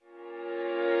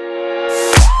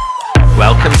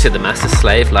Welcome to the Master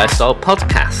Slave Lifestyle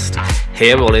Podcast.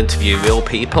 Here we'll interview real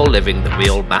people living the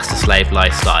real Master Slave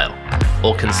lifestyle,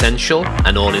 all consensual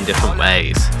and all in different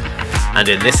ways. And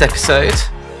in this episode,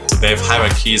 they have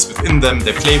hierarchies within them,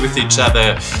 they play with each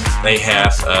other, they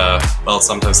have,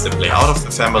 sometimes they play out of the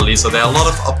family, so there are a lot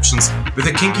of options. With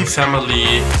the Kinky family,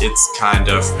 it's kind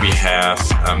of, we have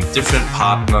different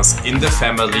partners in the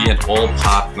family and all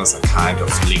partners are kind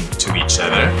of linked to each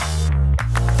other.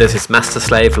 This is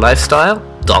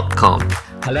masterslavelifestyle.com.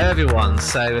 Hello everyone.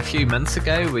 So a few months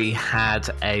ago we had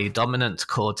a dominant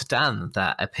called Dan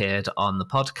that appeared on the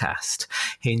podcast.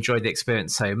 He enjoyed the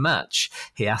experience so much,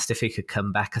 he asked if he could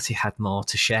come back as he had more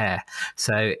to share.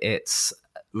 So it's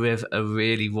with a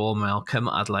really warm welcome,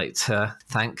 I'd like to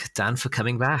thank Dan for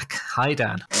coming back. Hi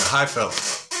Dan. Hi Phil.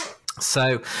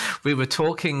 So we were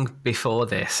talking before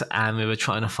this and we were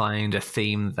trying to find a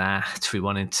theme that we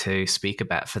wanted to speak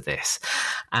about for this.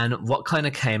 And what kind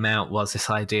of came out was this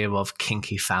idea of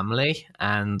kinky family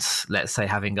and let's say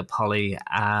having a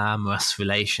polyamorous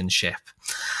relationship.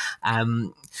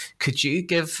 Could you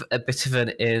give a bit of an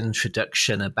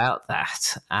introduction about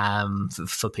that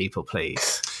for people,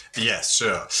 please? Yes,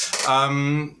 sure.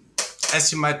 As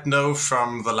you might know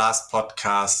from the last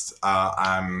podcast,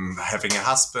 I'm having a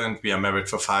husband. We are married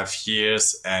for 5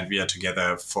 years and we are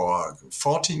together for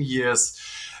 14 years.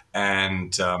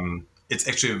 And it's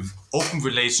actually an open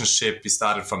relationship. We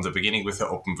started from the beginning with an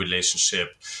open relationship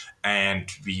and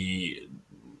we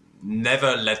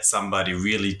never let somebody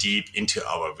really deep into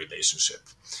our relationship.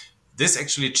 This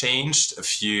actually changed a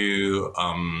few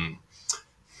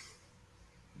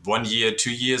 1 year,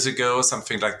 2 years ago,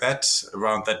 something like that,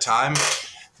 around that time,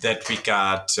 that we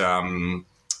got a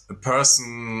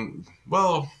person,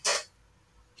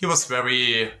 he was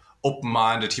very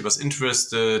open-minded, he was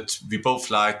interested, we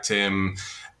both liked him,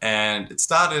 and it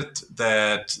started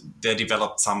that they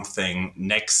developed something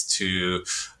next to,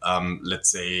 let's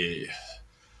say,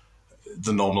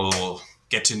 the normal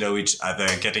get to know each other,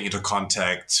 getting into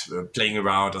contact, playing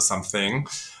around or something.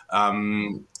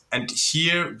 And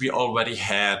here we already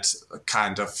had a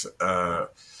kind of,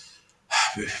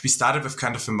 we started with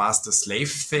kind of a master-slave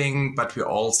thing, but we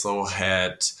also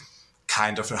had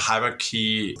kind of a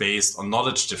hierarchy based on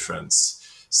knowledge difference.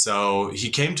 So he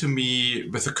came to me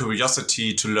with a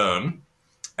curiosity to learn.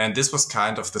 And this was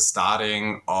kind of the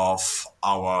starting of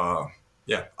our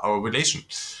relation.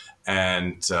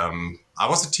 And I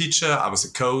was a teacher, I was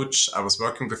a coach, I was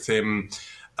working with him.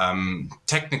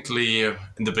 Technically, in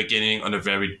the beginning, on a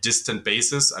very distant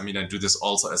basis. I mean, I do this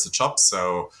also as a job,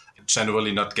 so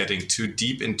generally not getting too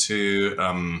deep into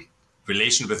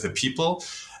relation with the people.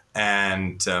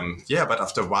 And but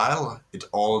after a while, it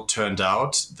all turned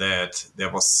out that there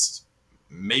was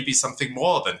maybe something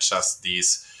more than just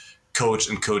these coach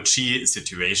and coachee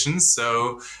situations.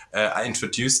 So I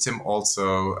introduced him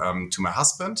also to my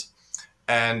husband.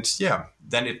 And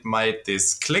then it made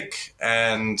this click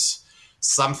and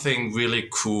something really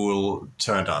cool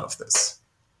turned out of this.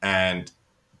 And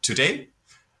today,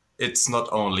 it's not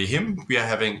only him. We are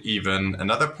having even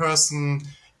another person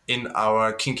in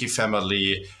our kinky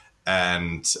family.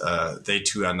 And they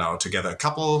two are now together a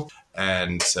couple.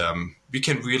 And we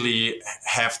can really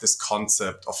have this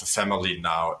concept of a family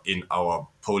now in our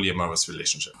polyamorous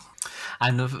relationship.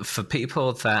 And for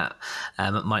people that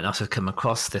might not have come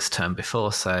across this term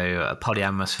before, so a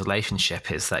polyamorous relationship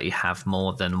is that you have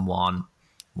more than one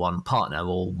partner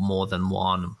or more than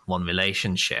one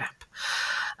relationship.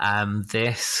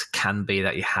 This can be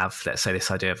that you have, let's say,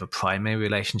 this idea of a primary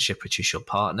relationship, which is your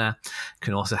partner. You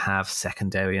can also have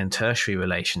secondary and tertiary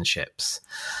relationships.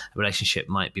 A relationship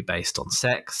might be based on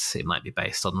sex. It might be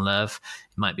based on love.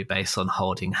 It might be based on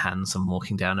holding hands and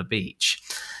walking down a beach.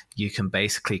 You can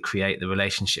basically create the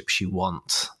relationships you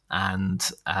want, and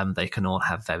they can all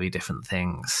have very different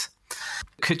things.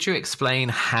 Could you explain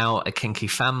how a kinky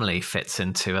family fits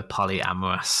into a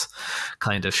polyamorous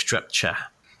kind of structure?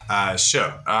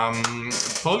 Sure.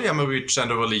 Polyamory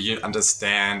generally you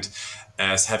understand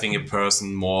as having a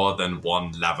person more than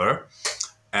one lover.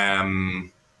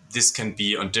 This can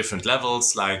be on different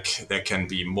levels, like there can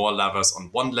be more lovers on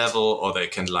one level, or they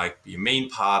can be main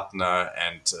partner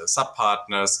and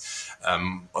sub-partners,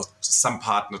 or some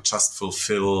partner just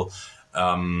fulfill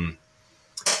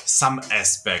some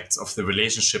aspects of the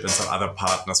relationship and some other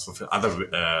partners fulfill other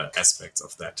aspects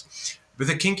of that. With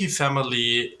a kinky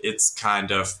family, it's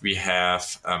kind of, we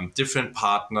have different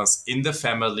partners in the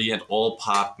family and all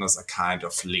partners are kind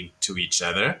of linked to each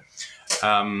other.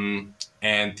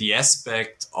 And the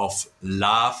aspect of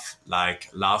love, like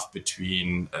love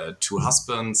between two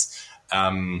husbands,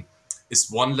 is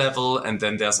one level, and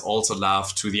then there's also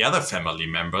love to the other family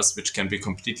members, which can be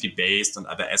completely based on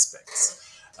other aspects.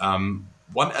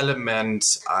 One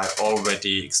element I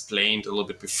already explained a little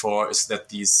bit before is that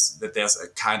there's a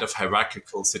kind of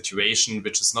hierarchical situation,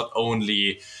 which is not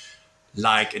only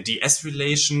like a DS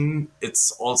relation,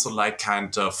 it's also like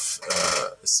kind of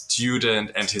a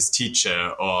student and his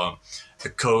teacher, or a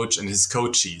coach and his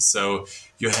coachee. So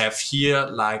you have here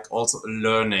like also a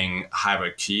learning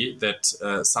hierarchy that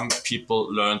some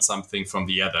people learn something from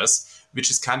the others, which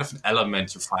is kind of an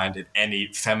element you find in any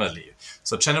family.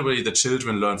 So generally the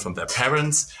children learn from their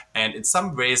parents, and in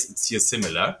some ways it's here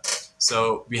similar.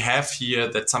 So we have here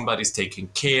that somebody's taking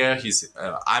care.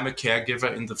 I'm a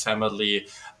caregiver in the family,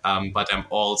 but I'm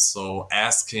also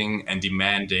asking and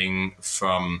demanding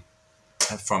from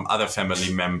other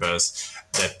family members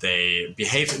that they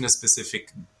behave in a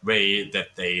specific way,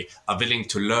 that they are willing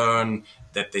to learn,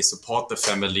 that they support the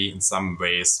family in some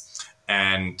ways.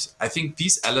 And I think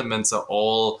these elements are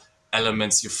all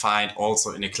elements you find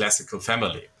also in a classical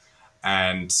family.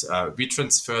 And we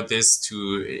transfer this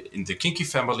in the Kinky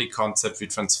family concept, we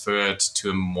transfer it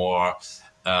to a more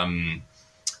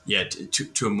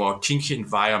to a more kinky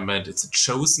environment. It's a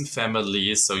chosen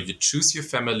family, so you choose your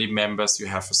family members. You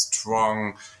have a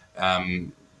strong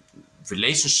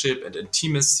relationship and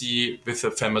intimacy with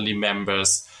the family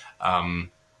members.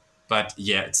 But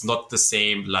yeah, it's not the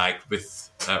same like with,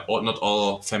 or not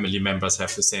all family members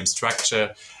have the same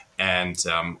structure, and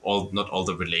not all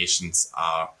the relations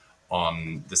are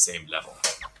on the same level.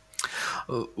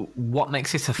 What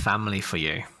makes it a family for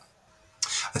you?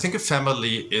 I think a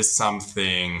family is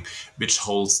something which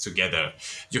holds together.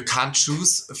 You can't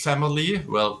choose a family.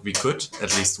 Well, we could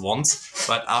at least once,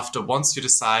 but once you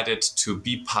decided to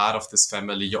be part of this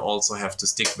family, you also have to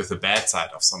stick with the bad side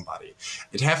of somebody.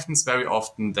 It happens very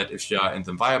often that if you are in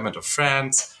the environment of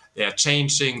friends, they are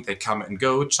changing, they come and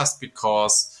go just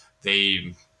because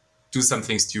they do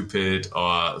something stupid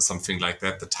or something like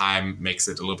that. The time makes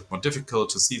it a little bit more difficult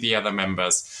to see the other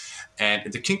members. And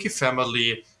in the Kinky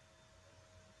family,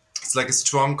 it's like a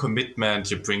strong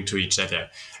commitment you bring to each other.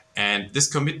 And this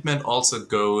commitment also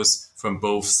goes from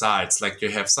both sides. Like you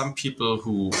have some people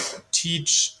who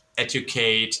teach,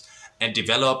 educate, and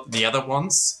develop the other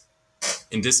ones.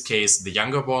 In this case, the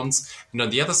younger ones. And on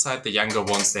the other side, the younger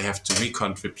ones, they have to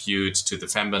recontribute to the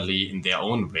family in their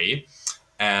own way.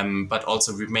 But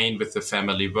also remain with the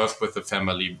family, work with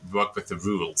the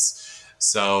rules.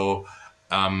 So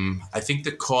I think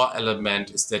the core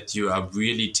element is that you are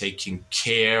really taking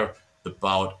care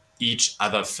about each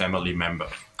other family member.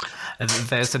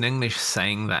 There's an English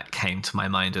saying that came to my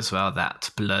mind as well,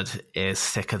 that blood is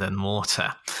thicker than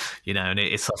water, and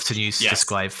it's often used to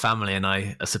describe family. And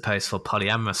I suppose for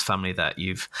polyamorous family that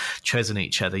you've chosen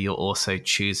each other, you're also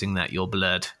choosing that your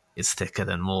blood is thicker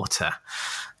than water,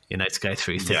 to go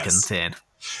through thick and thin.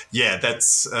 Yeah,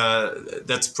 that's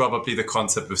probably the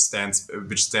concept which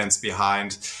stands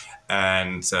behind,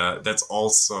 and that's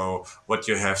also what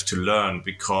you have to learn,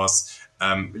 because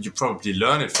you probably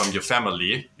learn it from your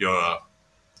family, your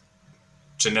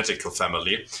genetical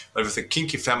family, but with the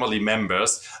Kinky family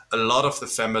members, a lot of the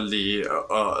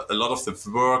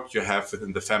work you have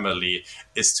within the family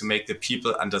is to make the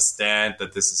people understand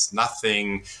that this is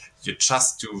nothing you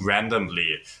just do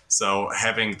randomly. So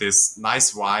having this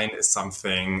nice wine is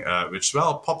something which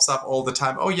pops up all the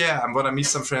time. Oh yeah, I'm gonna meet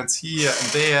some friends here and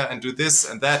there and do this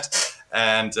and that.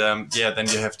 And then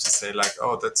you have to say like,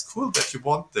 oh, that's cool that you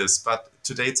want this, but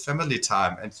today it's family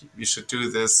time and we should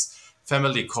do this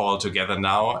family call together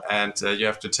now, and you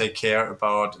have to take care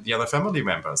about the other family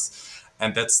members.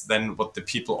 And that's then what the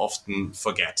people often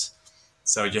forget.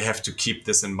 So you have to keep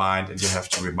this in mind, and you have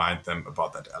to remind them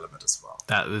about that element as well.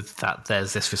 That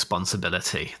there's this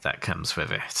responsibility that comes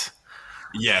with it.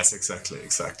 Yes, exactly.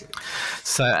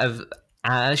 So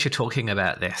as you're talking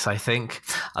about this, I think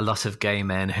a lot of gay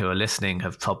men who are listening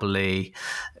have probably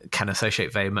can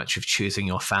associate very much with choosing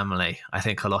your family. I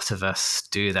think a lot of us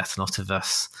do that. A lot of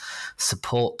us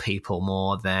support people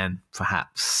more than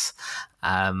perhaps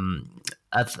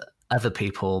other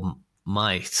people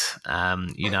might.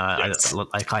 Yes.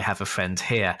 I have a friend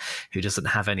here who doesn't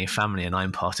have any family, and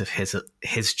I'm part of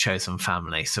his chosen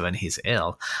family. So when he's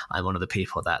ill, I'm one of the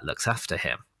people that looks after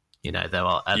him. There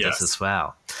are others as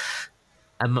well.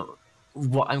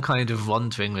 What I'm kind of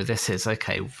wondering with this is,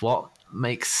 okay, what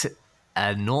makes it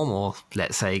a normal,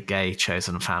 let's say, gay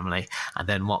chosen family, and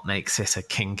then what makes it a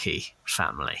kinky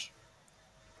family?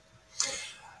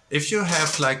 If you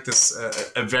have like this,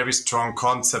 a very strong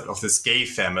concept of this gay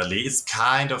family, it's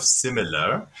kind of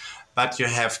similar. but you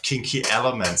have kinky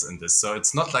elements in this. So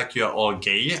it's not like you're all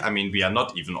gay. I mean, we are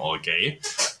not even all gay.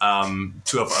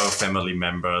 Two of our family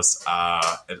members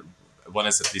are, one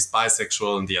is at least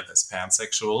bisexual and the other is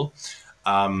pansexual.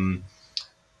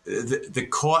 The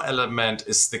core element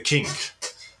is the kink.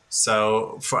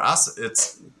 So for us,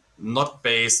 it's not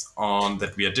based on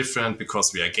that we are different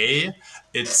because we are gay.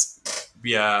 It's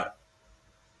we are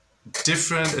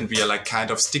different and we are like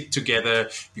kind of stick together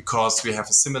because we have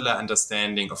a similar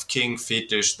understanding of kink,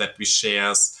 fetish, that we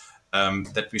share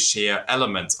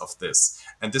elements of this.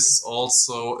 And this is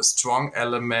also a strong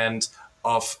element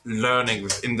of learning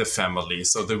within the family.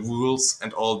 So the rules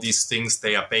and all these things,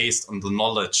 they are based on the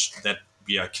knowledge that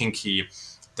we are kinky,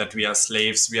 that we are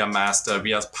slaves, we are master,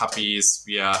 we are puppies,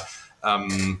 we are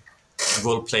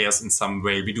role players in some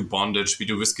way. We do bondage, we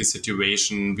do risky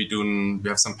situation, we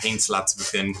have some pain sluts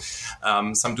within,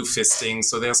 some do fisting.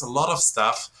 So there's a lot of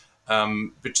stuff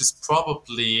which is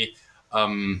probably,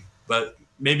 well,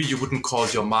 maybe you wouldn't call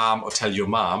your mom or tell your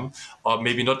mom, or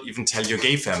maybe not even tell your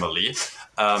gay family,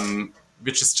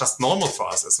 which is just normal for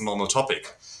us as a normal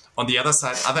topic. On the other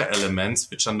side, other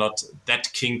elements which are not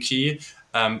that kinky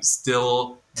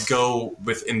still go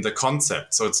within the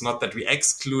concept. So it's not that we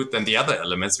exclude then the other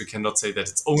elements. We cannot say that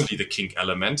it's only the kink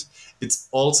element. It's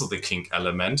also the kink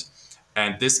element.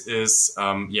 And this is,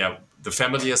 the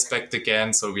family aspect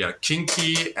again. So we are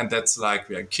kinky, and that's like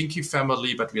we are a kinky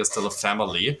family, but we are still a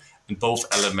family. And both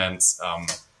elements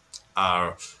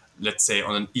are, let's say,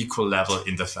 on an equal level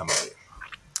in the family.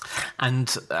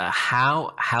 And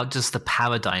how does the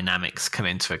power dynamics come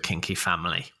into a kinky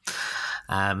family?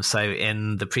 So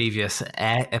in the previous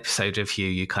episode of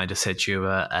you kind of said you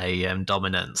were a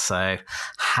dominant. So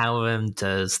how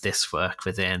does this work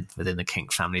within the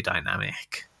kink family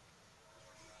dynamic?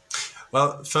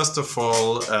 Well, first of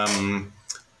all,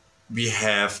 we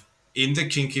have in the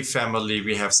kinky family,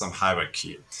 we have some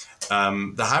hierarchy.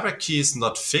 The hierarchy is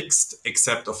not fixed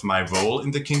except of my role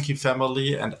in the kinky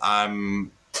family, and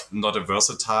I'm not a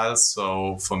versatile,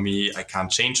 so for me, I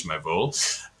can't change my role.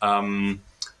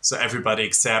 So everybody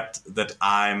accept that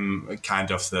I'm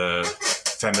kind of the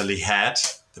family head,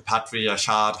 the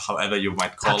patriarchat, however you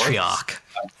might call Patriarch.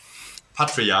 it.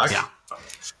 Patriarch. Yeah.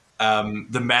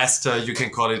 The master, you can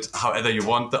call it however you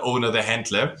want, the owner, the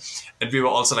handler. And we were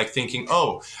also like thinking,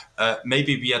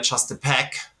 maybe we are just a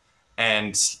pack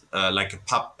and like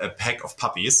a pack of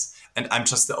puppies. And I'm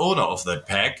just the owner of that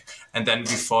pack. And then we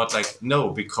thought like,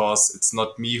 no, because it's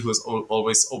not me who's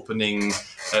always opening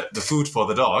the food for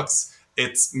the dogs.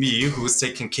 It's me who's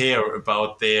taking care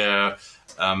about their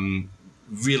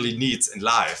really needs in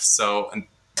life. So, and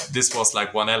this was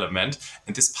like one element,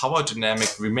 and this power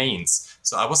dynamic remains.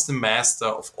 So I was the master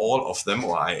of all of them,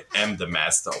 or I am the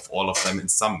master of all of them in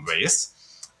some ways,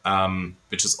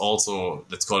 which is also,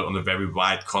 let's call it on a very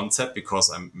wide concept,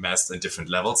 because I'm master in different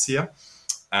levels here.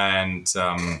 And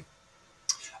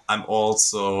I'm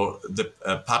also the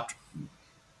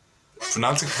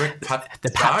pronounce it correct? The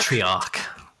patriarch.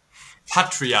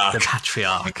 Patriarch. The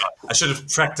patriarch. I should have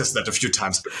practiced that a few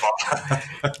times before.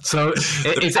 So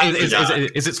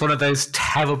is it one of those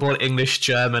terrible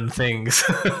English-German things?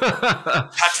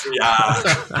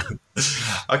 Patriarch.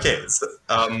 Okay.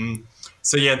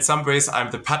 So yeah, in some ways,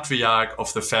 I'm the patriarch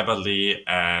of the family,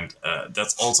 and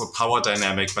that's also power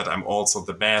dynamic, but I'm also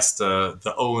the master,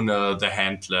 the owner, the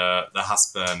handler, the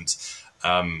husband,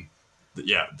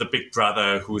 the big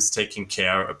brother who's taking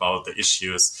care about the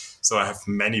issues. So I have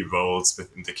many roles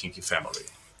within the kinky family.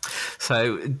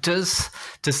 So does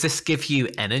this give you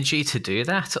energy to do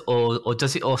that, or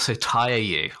does it also tire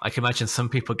you? I can imagine some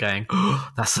people going,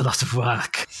 that's a lot of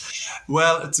work.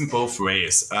 Well, it's in both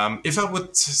ways. If I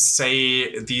would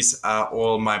say these are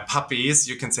all my puppies,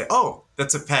 you can say, oh,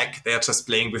 that's a pack. They're just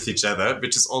playing with each other,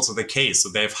 which is also the case. So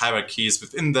they have hierarchies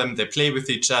within them. They play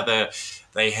with each other.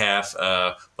 They have,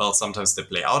 sometimes they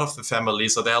play out of the family.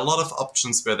 So there are a lot of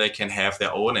options where they can have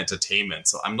their own entertainment.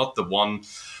 So I'm not the one,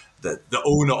 the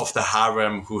owner of the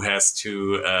harem who has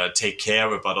to take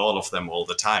care about all of them all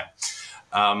the time.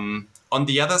 On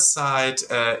the other side,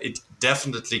 it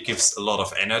definitely gives a lot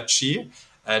of energy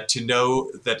to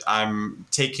know that I'm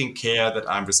taking care, that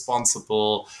I'm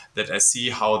responsible, that I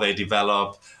see how they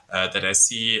develop, that I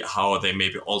see how they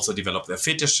maybe also develop their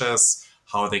fetishes,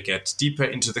 how they get deeper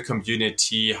into the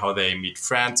community, how they meet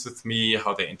friends with me,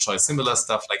 how they enjoy similar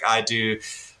stuff like I do.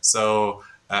 So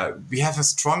we have a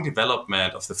strong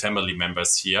development of the family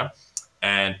members here.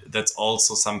 And that's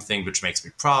also something which makes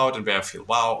me proud and where I feel,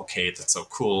 wow, okay, that's so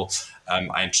cool.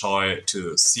 I enjoy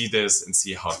to see this and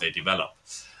see how they develop.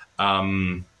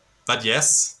 But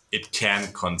yes, it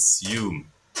can consume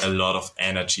a lot of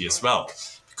energy as well.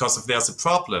 because if there's a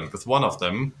problem with one of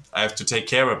them, I have to take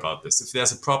care about this. If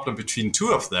there's a problem between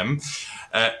two of them,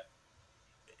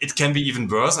 it can be even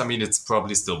worse. I mean, it's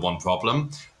probably still one problem,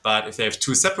 but if they have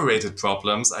two separated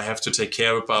problems, I have to take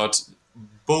care about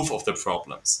both of the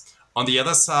problems. On the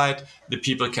other side, the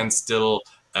people can still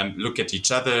look at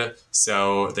each other,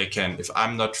 so they can, if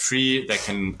I'm not free, they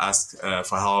can ask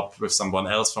for help with someone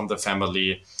else from the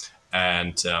family,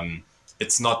 and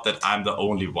it's not that I'm the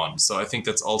only one. So I think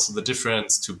that's also the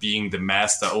difference to being the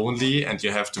master only, and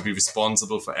you have to be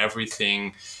responsible for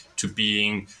everything, to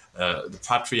being the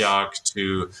patriarch,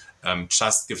 to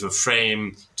just give a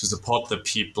frame, to support the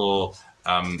people,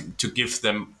 to give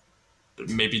them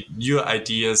maybe new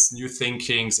ideas, new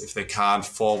thinkings if they can't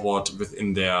forward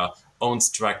within their own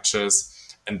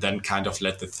structures, and then kind of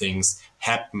let the things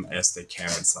happen as they can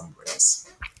in some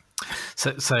ways.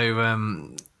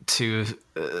 So to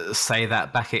say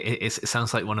that back, it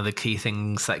sounds like one of the key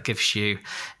things that gives you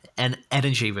an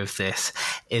energy with this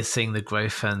is seeing the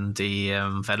growth and the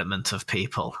development of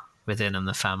people within and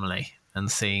the family,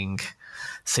 and seeing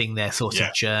their sort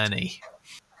of journey.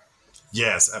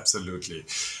 Yes, absolutely.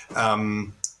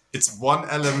 It's one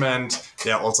element.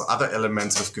 There are also other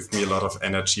elements which give me a lot of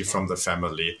energy from the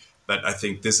family. But I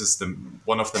think this is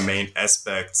one of the main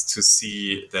aspects, to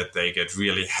see that they get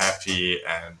really happy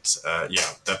and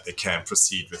that they can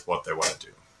proceed with what they want to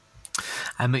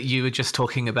do. You were just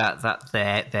talking about that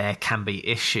there can be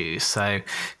issues. So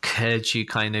could you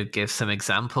kind of give some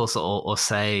examples or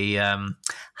say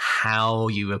how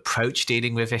you approach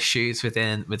dealing with issues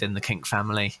within the kink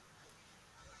family?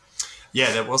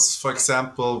 Yeah, there was, for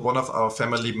example, one of our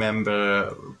family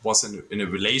member was in a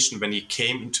relation when he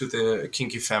came into the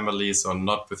kinky family, so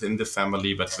not within the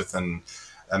family, but with an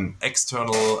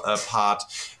external part.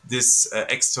 This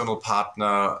external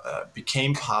partner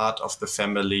became part of the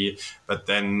family, but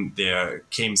then there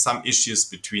came some issues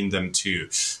between them two,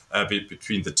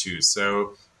 between the two.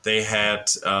 So they had,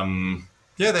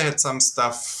 they had some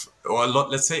stuff, or a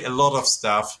lot of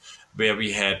stuff, where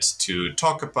we had to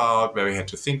talk about, where we had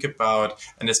to think about.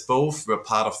 And as both were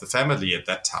part of the family at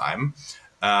that time,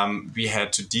 we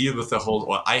had to deal with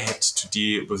I had to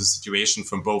deal with the situation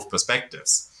from both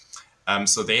perspectives.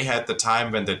 So they had the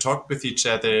time when they talked with each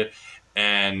other.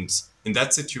 And in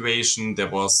that situation, there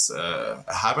was a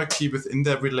hierarchy within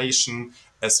their relation,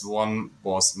 as one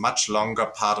was much longer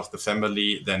part of the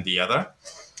family than the other.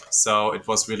 So it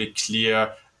was really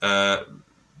clear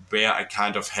where I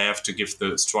kind of have to give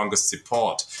the strongest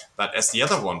support. But as the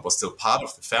other one was still part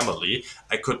of the family,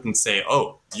 I couldn't say,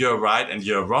 oh, you're right and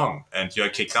you're wrong and you're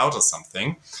kicked out or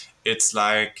something. It's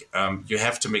like you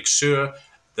have to make sure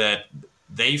that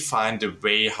they find a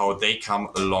way how they come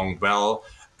along well,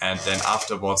 and then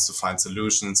afterwards to find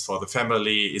solutions for the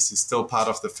family. Is he still part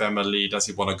of the family? Does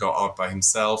he want to go out by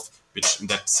himself? Which in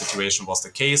that situation was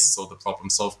the case, so the problem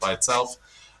solved by itself.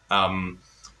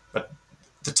 But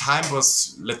the time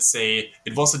was, let's say,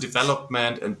 it was a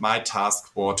development, and my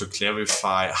task was to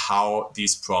clarify how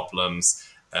these problems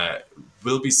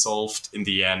will be solved in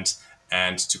the end,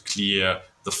 and to clear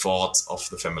the thoughts of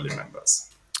the family members.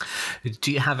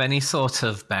 Do you have any sort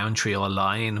of boundary or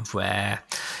line where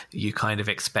you kind of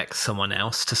expect someone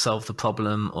else to solve the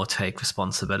problem or take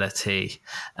responsibility,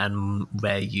 and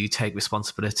where you take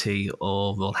responsibility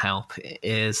or will help?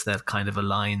 Is there kind of a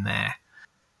line there?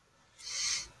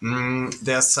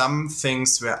 There are some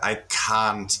things where I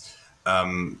can't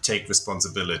take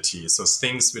responsibility. So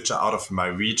things which are out of my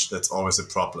reach, that's always a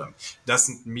problem.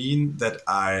 Doesn't mean that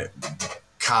I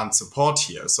can't support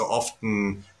here. So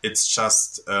often it's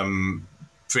just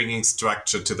bringing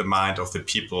structure to the mind of the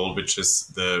people, which is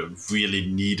the really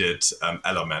needed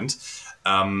element.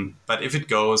 But if it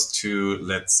goes to,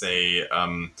 let's say,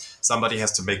 somebody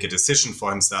has to make a decision for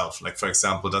himself, like, for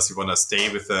example, does he want to stay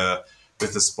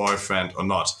with his boyfriend or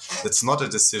not? That's not a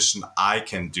decision I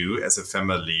can do as a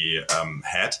family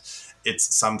head.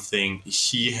 It's something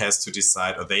he has to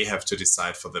decide, or they have to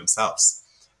decide for themselves.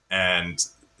 And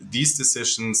these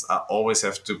decisions always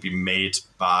have to be made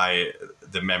by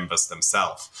the members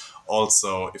themselves.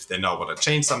 Also, if they now want to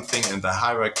change something in the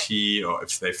hierarchy, or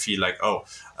if they feel like,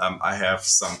 I have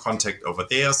some contact over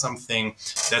there or something,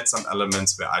 that's some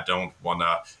elements where I don't want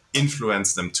to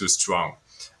influence them too strong.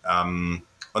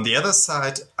 On the other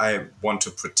side, I want to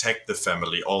protect the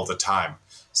family all the time.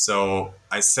 So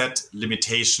I set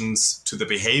limitations to the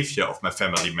behavior of my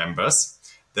family members,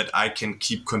 that I can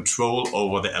keep control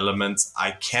over the elements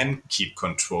I can keep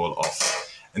control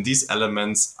of. And these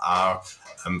elements are,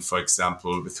 for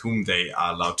example, with whom they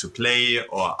are allowed to play,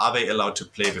 or are they allowed to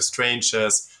play with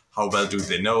strangers? how well do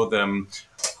they know them,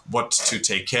 what to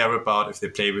take care about if they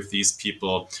play with these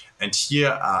people. And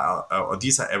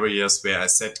these are areas where I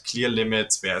set clear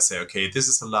limits, where I say, okay, this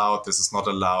is allowed, this is not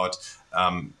allowed.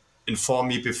 Inform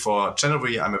me before.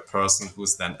 Generally, I'm a person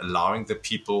who's then allowing the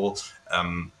people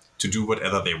to do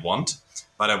whatever they want,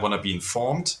 but I want to be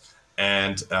informed.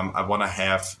 And I want to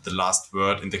have the last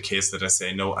word in the case that I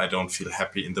say, no, I don't feel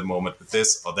happy in the moment with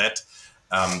this or that.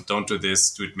 Don't do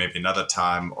this, do it maybe another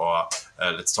time, or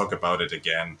let's talk about it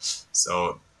again.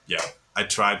 So, yeah, I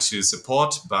try to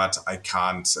support, but I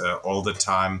can't all the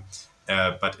time.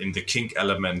 But in the kink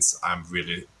elements, I'm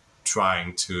really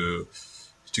trying to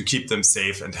keep them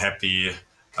safe and happy,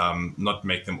 not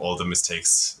make them all the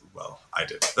mistakes, well, I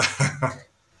did.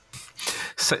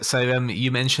 So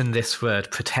you mentioned this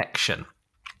word protection.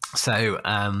 So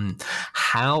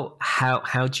how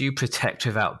do you protect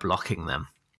without blocking them?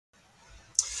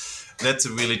 That's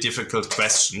a really difficult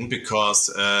question, because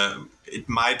it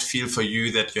might feel for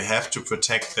you that you have to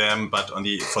protect them, but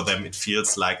for them it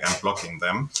feels like I'm blocking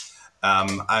them.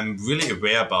 I'm really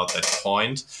aware about that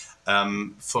point.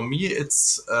 For me,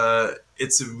 it's a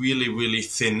really, really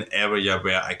thin area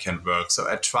where I can work. So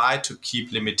I try to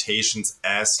keep limitations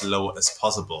as low as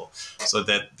possible, so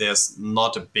that there's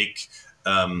not a big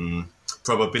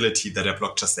probability that I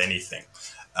block just anything.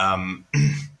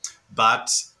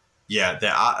 But yeah,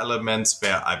 there are elements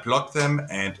where I block them,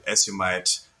 and as you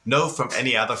might know from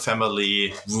any other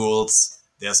family rules,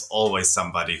 there's always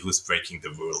somebody who's breaking the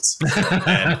rules.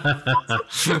 And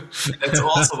that's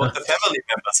also what the family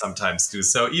members sometimes do.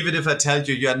 So even if I tell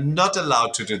you are not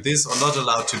allowed to do this or not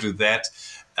allowed to do that,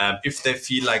 if they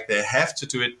feel like they have to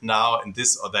do it now in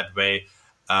this or that way,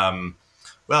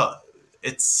 well,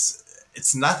 it's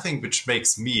nothing which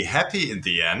makes me happy in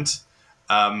the end.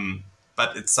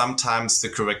 But it's sometimes the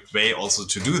correct way also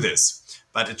to do this.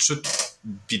 But it should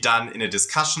be done in a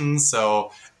discussion.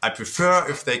 So I prefer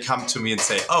if they come to me and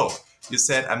say, oh, you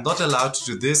said I'm not allowed to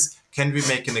do this. Can we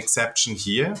make an exception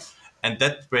here? And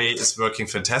that way is working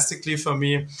fantastically for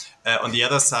me. On the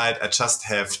other side, I just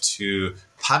have to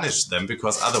punish them,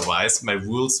 because otherwise my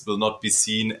rules will not be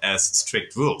seen as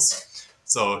strict rules.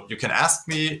 So you can ask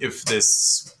me if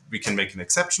we can make an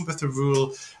exception with the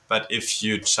rule. But if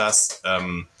you just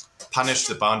punish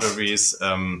the boundaries,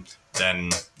 then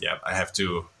yeah, I have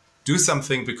to do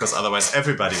something, because otherwise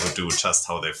everybody would do just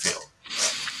how they feel.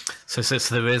 So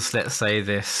there is, let's say,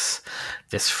 this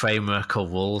framework or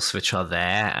rules which are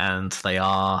there, and they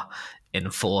are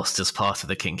enforced as part of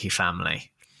the kinky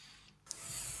family.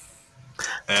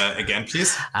 Again,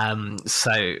 please.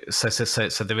 So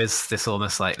there is this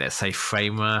almost like, let's say,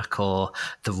 framework or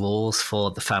the rules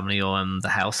for the family or the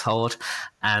household,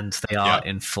 and they are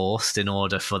enforced in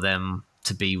order for them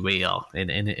to be real,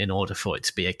 in order for it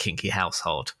to be a kinky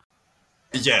household.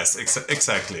 Yes,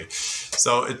 exactly.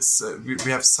 So it's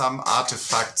we have some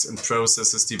artifacts and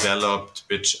processes developed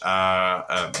which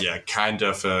are kind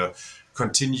of a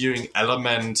continuing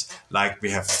element. Like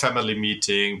we have family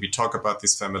meeting. We talk about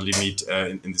this family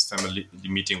in this family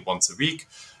meeting once a week.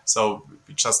 So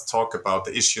we just talk about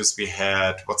the issues we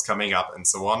had, what's coming up, and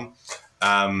so on.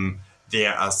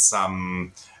 There are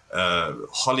some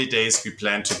holidays we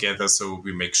plan together, so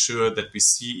we make sure that we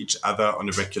see each other on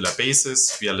a regular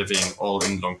basis. We are living all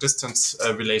in long distance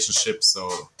relationships,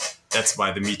 so that's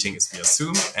why the meeting is via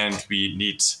Zoom, and we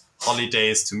need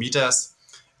holidays to meet us.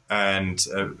 And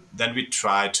then we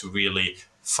try to really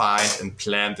find and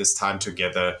plan this time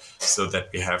together, so that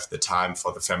we have the time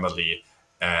for the family,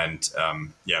 and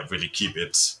really keep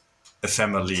it a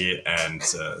family and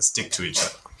stick to each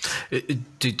other.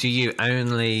 Do you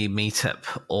only meet up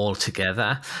all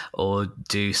together, or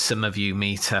do some of you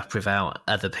meet up without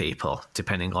other people,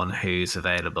 depending on who's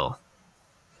available?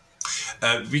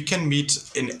 We can meet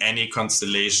in any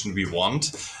constellation we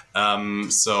want.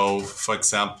 So, for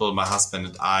example, my husband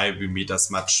and I, we meet us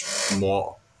much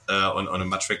more on a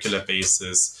much regular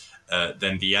basis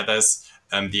than the others.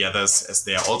 The others, as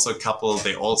they are also a couple,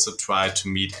 they also try to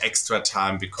meet extra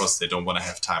time because they don't want to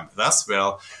have time with us.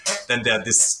 Well, then they're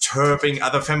disturbing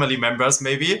other family members,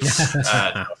 maybe.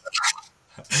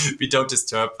 We don't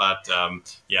disturb, but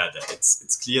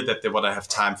it's clear that they want to have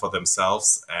time for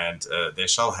themselves, and they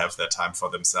shall have their time for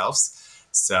themselves.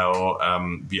 So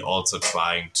we also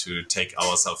trying to take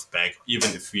ourselves back,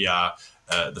 even if we are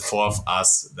the four of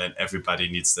us, then everybody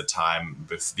needs the time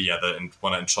with the other and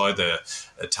want to enjoy the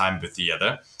time with the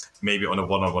other, maybe on a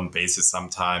one-on-one basis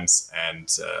sometimes. And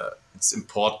it's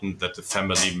important that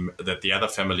the other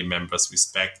family members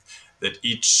respect that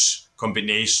each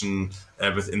combination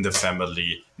within the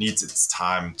family needs its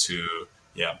time to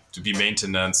be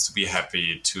maintenance, to be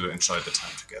happy, to enjoy the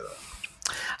time together.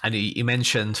 And you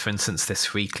mentioned, for instance,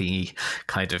 this weekly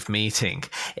kind of meeting.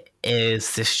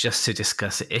 Is this just to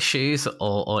discuss issues,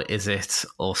 or is it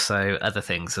also other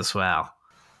things as well?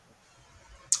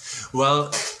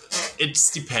 Well,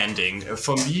 it's depending.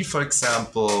 For me, for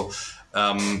example,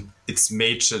 it's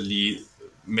majorly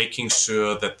making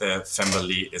sure that the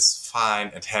family is fine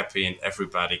and happy and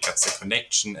everybody gets a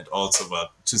connection, and also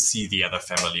to see the other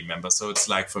family members. So it's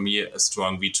like, for me, a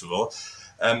strong ritual.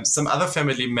 Some other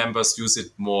family members use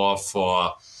it more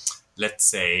for, let's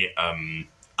say,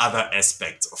 other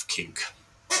aspects of kink.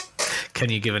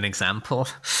 Can you give an example?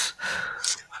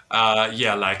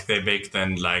 Yeah, like they make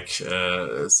then like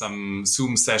some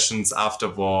Zoom sessions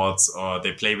afterwards, or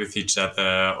they play with each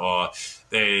other, or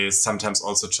they sometimes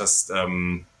also just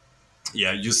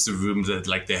use the room that,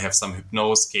 like, they have some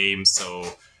hypnose game,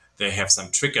 so they have some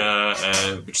trigger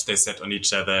which they set on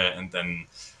each other, and then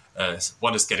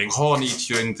one is getting horny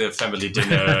during the family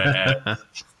dinner,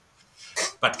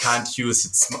 but can't use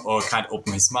its or can't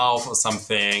open his mouth or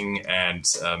something, and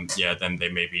then they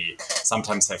maybe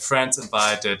sometimes have friends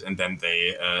invited, and then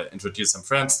they introduce some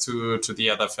friends to the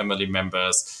other family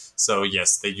members. So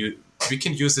yes, we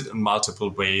can use it in multiple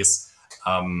ways,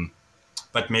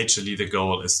 but majorly the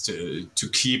goal is to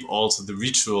keep also the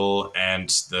ritual and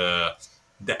the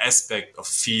aspect of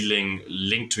feeling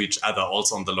linked to each other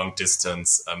also on the long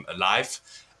distance alive.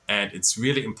 And it's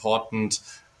really important.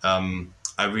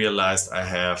 I realized I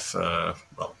have,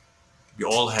 we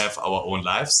all have our own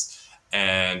lives.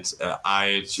 And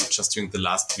I just during the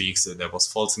last weeks, there was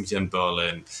Folsom here in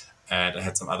Berlin, and I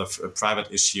had some other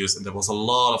private issues, and there was a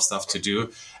lot of stuff to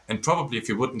do. And probably if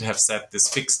you wouldn't have set this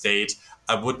fixed date,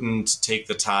 I wouldn't take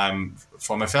the time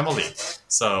for my family.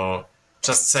 So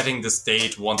just setting this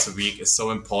date once a week is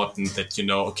so important, that you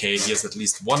know, okay, here's at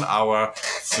least 1 hour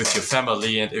with your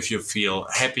family, and if you feel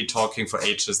happy talking for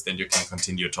ages, then you can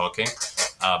continue talking.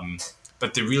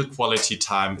 But the real quality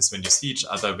time is when you see each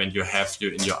other, when you have you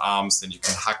in your arms, and you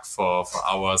can hug for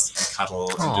hours and cuddle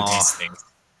and do these things.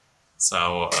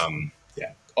 So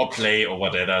or play or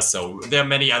whatever. So there are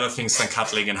many other things than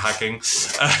cuddling and hugging.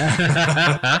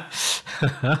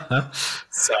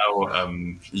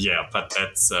 But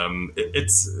that's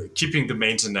it's keeping the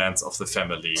maintenance of the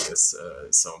family is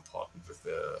so important with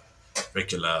the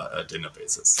regular dinner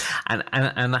basis.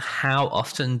 And how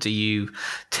often do you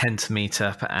tend to meet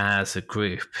up as a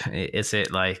group? Is it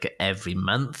like every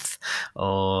month,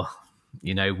 or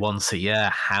once a year?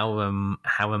 How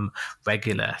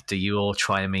regular do you all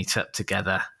try and meet up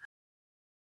together?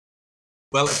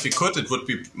 Well, if we could, it would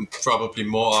be probably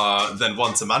more than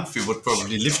once a month. We would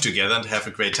probably live together and have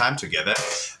a great time together.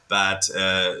 But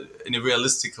in a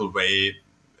realistical way,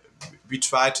 we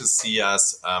try to see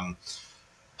us,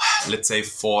 let's say,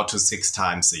 4 to 6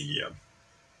 times a year.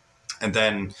 And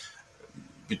then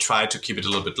we try to keep it a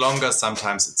little bit longer.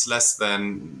 Sometimes it's less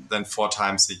than 4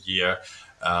 times a year.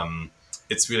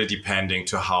 It's really depending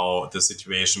to how the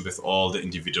situation with all the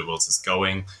individuals is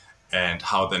going, and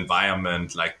how the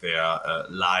environment, like their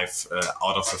life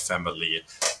out of a family,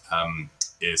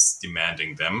 is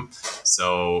demanding them.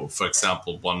 So, for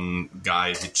example, one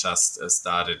guy, he just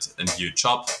started a new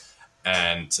job,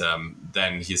 and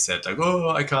then he said, like, oh,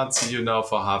 I can't see you now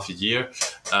for half a year.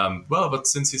 But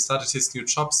since he started his new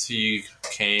jobs, he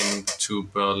came to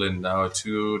Berlin now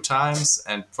 2 times,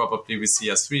 and probably we see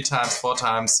us 3 times, 4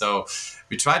 times. So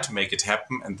we try to make it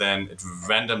happen, and then it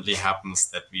randomly happens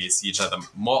that we see each other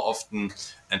more often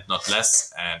and not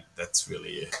less. And that's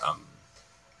really,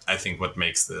 I think, what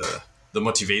makes the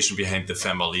motivation behind the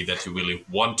family, that you really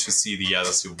want to see the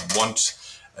others, you want,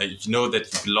 you know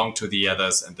that you belong to the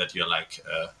others, and that you're like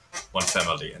one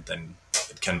family, and then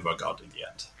it can work out in the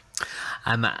end.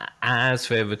 As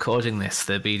we're recording this,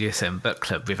 the BDSM book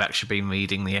club, we've actually been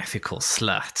reading The Ethical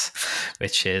Slut,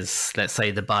 which is, let's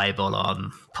say, the Bible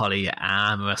on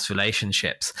polyamorous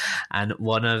relationships. And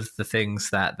one of the things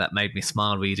that made me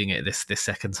smile reading it this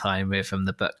second time from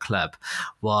the book club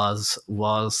was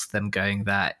them going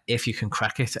that if you can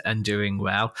crack it and doing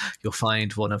well, you'll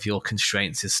find one of your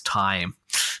constraints is time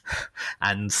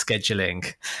and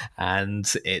scheduling,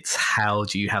 and it's how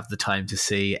do you have the time to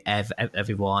see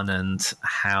everyone, and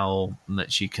how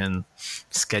much you can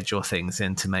schedule things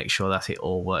in to make sure that it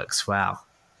all works well.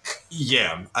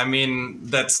 Yeah, I mean,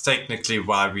 that's technically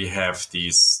why we have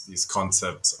these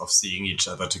concepts of seeing each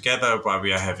other together, why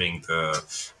we are having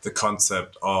the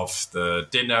concept of the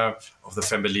dinner, of the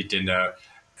family dinner.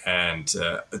 And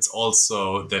it's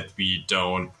also that we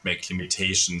don't make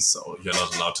limitations, so you're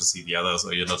not allowed to see the others,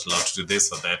 or you're not allowed to do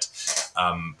this or that.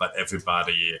 But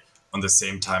everybody on the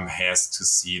same time has to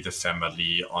see the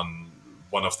family on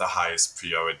one of the highest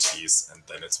priorities, and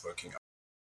then it's working out.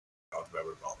 out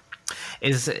very well.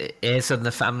 Is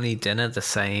the family dinner the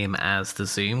same as the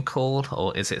Zoom call,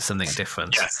 or is it something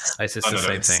different? Yes. Or is this the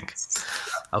same thing?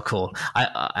 Oh, cool.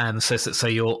 So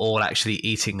you're all actually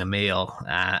eating a meal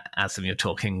as you're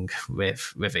talking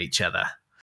with each other.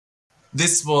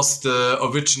 This was the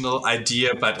original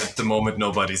idea, but at the moment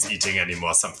nobody's eating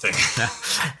anymore something.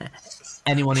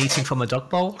 Anyone eating from a dog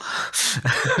bowl?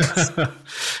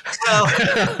 Well,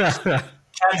 can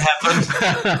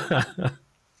happen.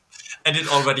 And it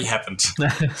already happened.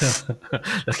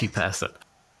 Lucky person.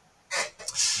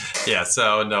 Yeah,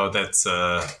 so no,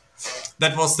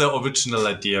 that was the original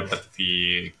idea, but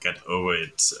we got over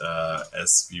it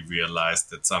as we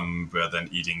realized that some were then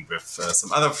eating with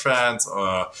some other friends,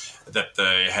 or that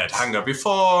they had hunger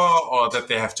before, or that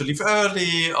they have to leave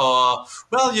early, or,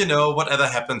 well, whatever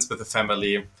happens with the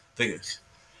family,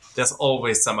 there's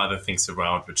always some other things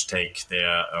around which take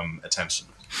their attention.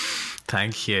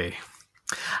 Thank you.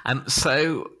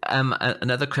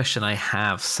 Another question I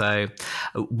have. So,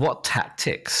 what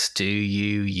tactics do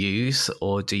you use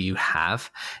or do you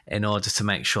have in order to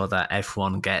make sure that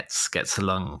everyone gets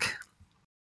along?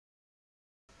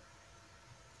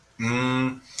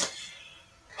 The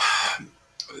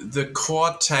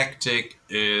core tactic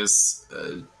is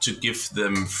to give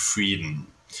them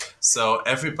freedom. So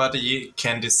everybody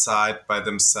can decide by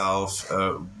themselves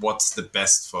what's the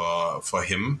best for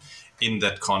him in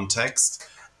that context,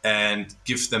 and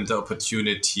give them the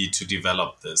opportunity to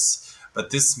develop this. But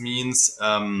this means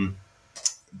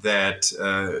that,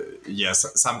 yes,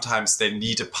 sometimes they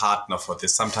need a partner for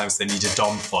this. Sometimes they need a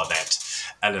dom for that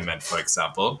element, for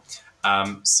example.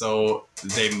 So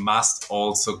they must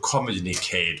also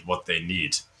communicate what they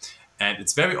need. And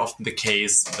it's very often the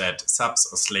case that subs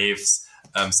or slaves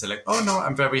say like, oh no,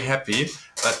 I'm very happy.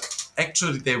 But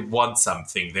actually they want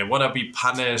something. They want to be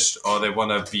punished, or they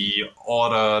want to be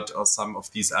ordered, or some of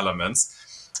these elements.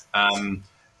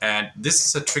 And this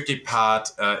is a tricky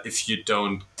part if you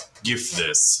don't give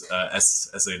this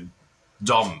as a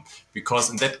dom, because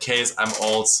in that case, I'm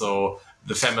also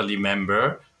the family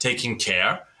member taking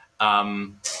care.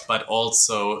 But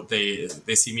also they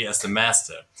see me as the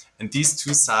master. And these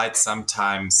two sides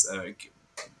sometimes,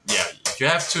 you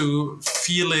have to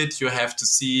feel it, you have to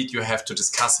see it, you have to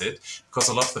discuss it, because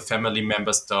a lot of the family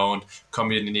members don't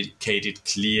communicate it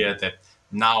clear that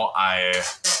now I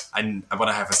want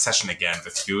to have a session again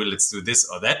with you, let's do this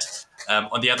or that.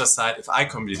 On the other side, if I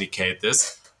communicate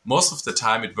this, most of the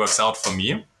time it works out for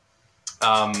me.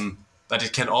 But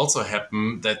it can also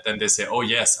happen that then they say, oh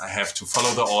yes, I have to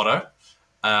follow the order.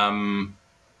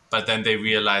 But then they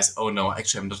realize, oh no,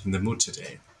 actually I'm not in the mood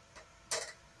today.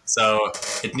 So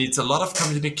it needs a lot of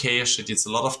communication, it needs a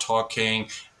lot of talking,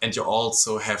 and you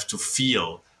also have to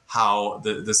feel how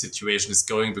the situation is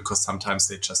going, because sometimes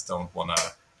they just don't want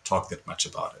to talk that much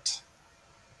about it.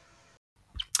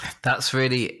 That's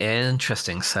really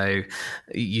interesting. So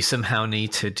you somehow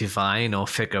need to divine or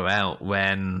figure out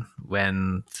when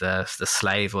the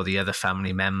slave or the other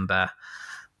family member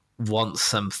wants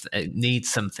something, needs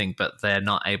something, but they're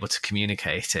not able to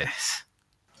communicate it.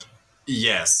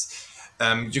 Yes.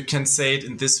 You can say it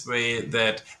in this way,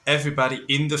 that everybody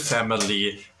in the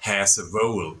family has a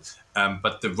role,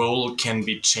 but the role can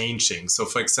be changing. So,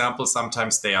 for example,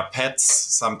 sometimes they are pets,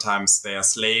 sometimes they are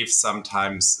slaves,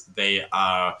 sometimes they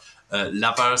are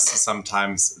lovers,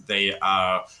 sometimes they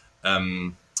are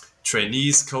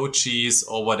trainees, coaches,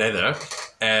 or whatever.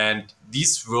 And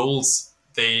these roles,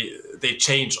 they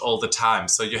change all the time.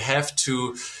 So you have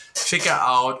to figure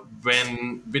out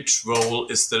which role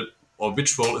is the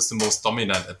most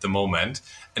dominant at the moment.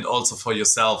 And also for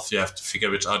yourself, you have to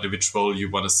figure out which role you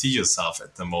want to see yourself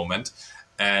at the moment.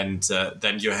 And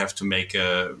then you have to make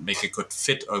a good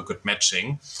fit or good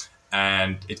matching.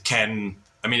 And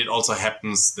it also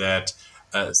happens that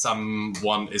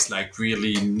someone is like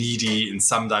really needy in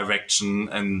some direction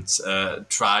and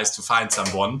tries to find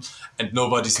someone, and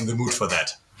nobody's in the mood for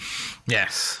that.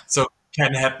 Yes. So it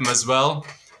can happen as well.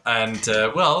 And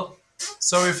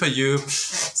sorry for you.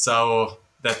 So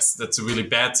that's a really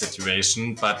bad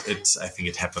situation, but I think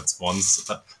it happens once.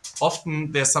 But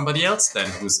often there's somebody else then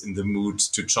who's in the mood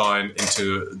to join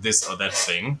into this or that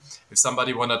thing. If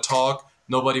somebody want to talk,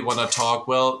 nobody want to talk,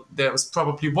 well, there's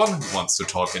probably one who wants to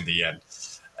talk in the end.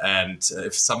 And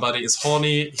if somebody is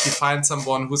horny, he finds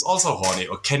someone who's also horny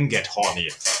or can get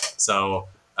horny. So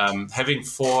having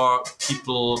 4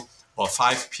 people or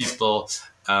 5 people,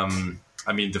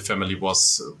 the family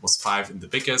was 5 in the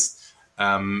biggest.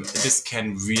 This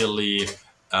can really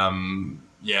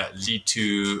lead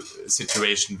to a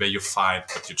situation where you find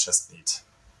what you just need.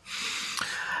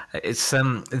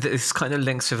 This kind of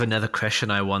links with another question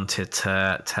I wanted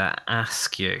to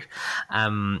ask you.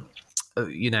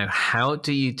 How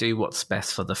do you do what's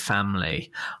best for the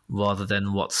family rather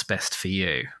than what's best for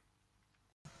you?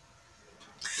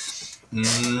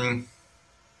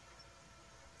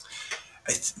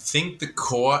 Think the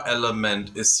core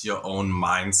element is your own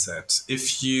mindset.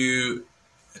 If you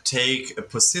take a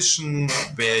position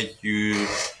where you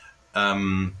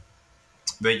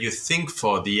think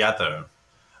for the other,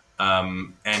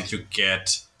 and you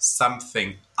get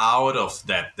something out of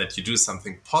that you do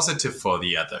something positive for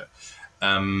the other,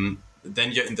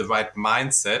 then you're in the right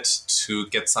mindset to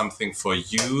get something for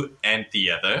you and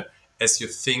the other as you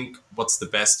think what's the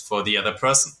best for the other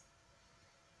person.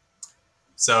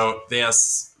 So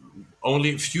there's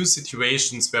only a few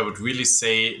situations where I would really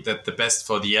say that the best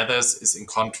for the others is in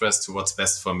contrast to what's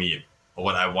best for me or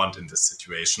what I want in this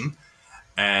situation.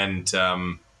 And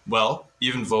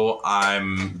even though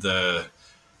I'm the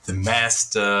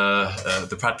master,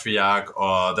 the patriarch,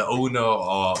 or the owner,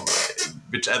 or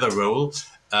whichever role,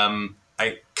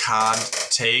 I can't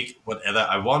take whatever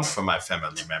I want from my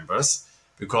family members,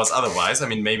 because otherwise, I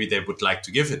mean, maybe they would like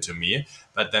to give it to me,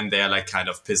 but then they're like kind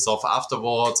of pissed off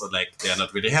afterwards, or like they're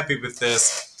not really happy with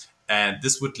this. And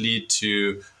this would lead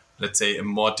to, let's say, a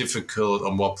more difficult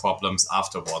or more problems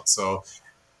afterwards. So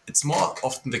it's more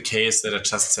often the case that I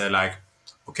just say like,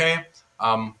 okay,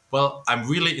 well, I'm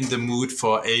really in the mood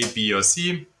for A, B, or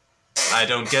C. I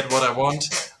don't get what I want.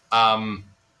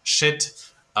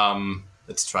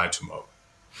 Let's try tomorrow.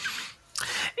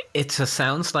 It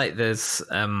sounds like there's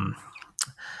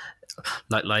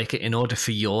like in order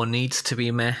for your needs to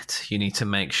be met, you need to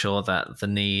make sure that the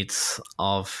needs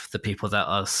of the people that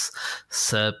are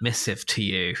submissive to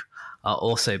you are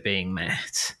also being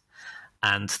met.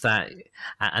 And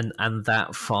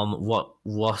that from what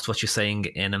you're saying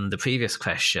in the previous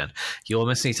question, you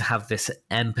almost need to have this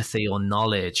empathy or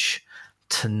knowledge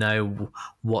to know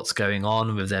what's going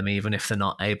on with them, even if they're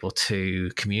not able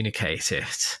to communicate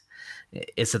it.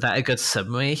 Is that a good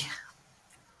summary?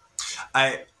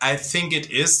 I think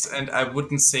it is, and I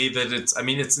wouldn't say that it's. I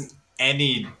mean, it's in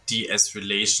any DS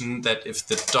relation that if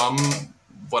the Dom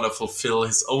want to fulfill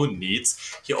his own needs,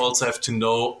 he also have to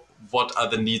know what are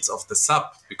the needs of the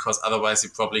sub, because otherwise he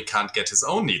probably can't get his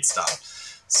own needs done.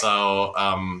 So,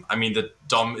 I mean, the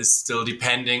Dom is still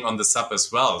depending on the sub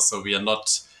as well. So we are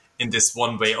not in this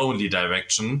one way only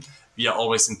direction. We are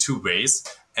always in two ways,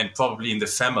 and probably in the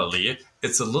family,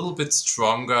 it's a little bit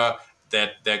stronger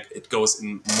that it goes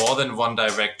in more than one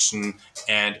direction,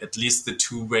 and at least the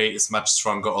two-way is much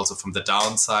stronger also from the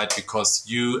downside, because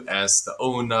you as the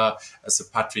owner, as a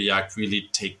patriarch, really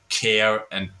take care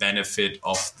and benefit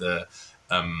of the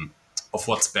of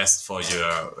what's best for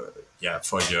your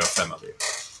family.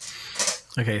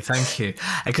 Okay, thank you.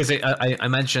 Because I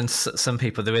imagine some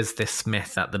people, there is this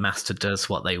myth that the master does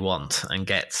what they want and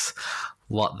gets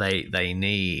what they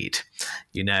need,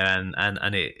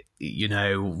 and it,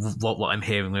 what I'm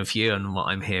hearing with you and what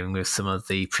I'm hearing with some of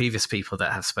the previous people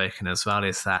that have spoken as well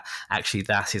is that actually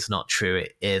that is not true.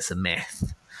 It is a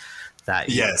myth.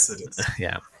 Yes, it is.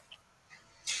 Yeah.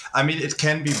 I mean, it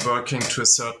can be working to a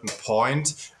certain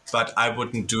point, but I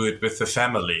wouldn't do it with the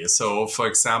family. So, for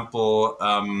example,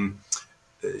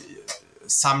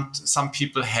 some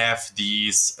people have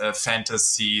these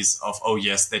fantasies of, oh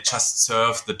yes, they just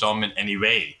serve the Dom in any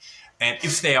way. And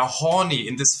if they are horny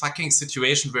in this fucking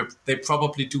situation where they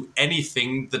probably do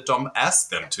anything the Dom asks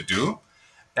them to do,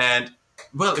 and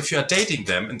well, if you are dating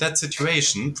them in that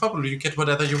situation, probably you get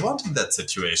whatever you want in that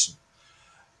situation.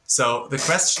 So the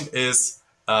question is,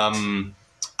 are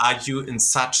you in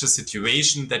such a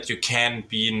situation that you can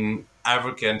be an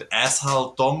arrogant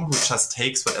asshole Dom who just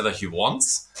takes whatever he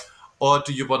wants? Or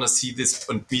do you want to see this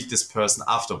and meet this person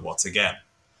afterwards again?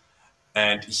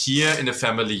 And here in a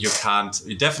family, you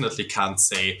definitely can't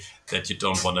say that you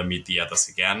don't want to meet the others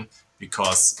again,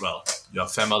 because, well, you're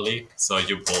family, so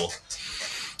you will.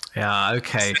 Yeah.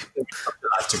 Okay.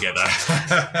 Life together.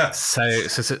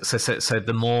 So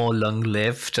the more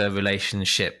long-lived a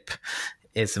relationship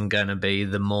isn't going to be,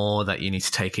 the more that you need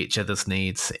to take each other's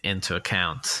needs into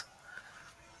account.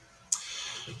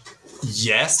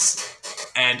 Yes.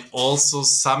 And also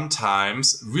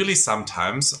sometimes, really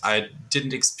sometimes, I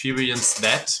didn't experience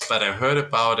that, but I heard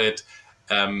about it,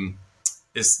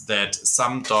 is that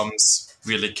some DOMs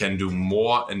really can do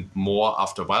more and more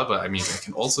after a while. But I mean, I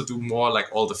can also do more, like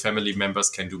all the family members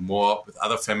can do more with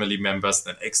other family members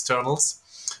than externals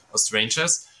or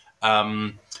strangers.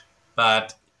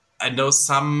 But I know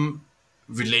some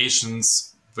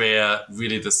relations where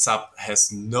really the sub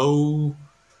has no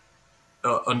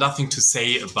or nothing to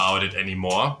say about it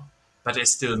anymore. but I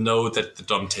still know that the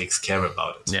dom takes care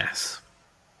about it. Yes.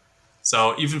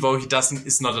 So even though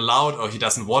is not allowed, or he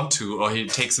doesn't want to, or he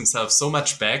takes himself so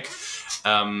much back,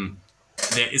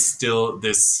 there is still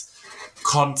this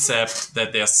concept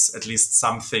that there's at least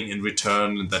something in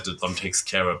return and that the dom takes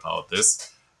care about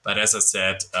this. But as I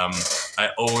said, I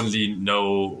only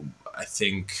know, I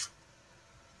think,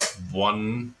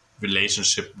 one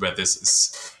relationship where this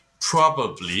is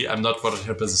probably, I'm not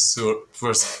 100% sure,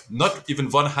 not even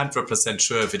 100%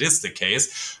 sure if it is the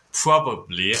case.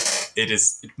 Probably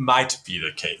it might be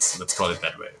the case. Let's call it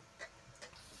that way.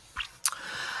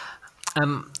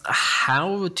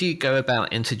 How do you go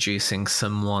about introducing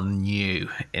someone new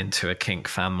into a kink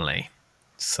family?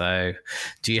 So,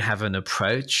 do you have an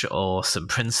approach or some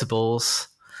principles?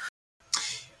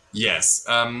 Yes.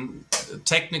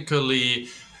 Technically,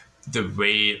 the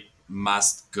way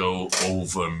must go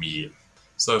over me.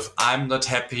 So if I'm not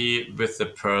happy with the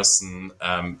person,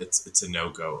 it's a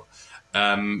no-go.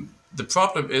 The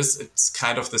problem is it's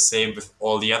kind of the same with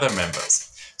all the other members.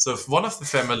 So if one of the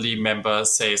family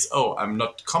members says, "Oh, I'm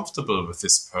not comfortable with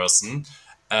this person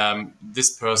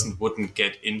wouldn't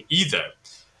get in either."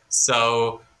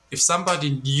 So if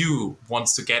somebody new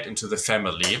wants to get into the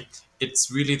family,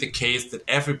 it's really the case that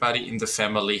everybody in the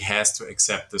family has to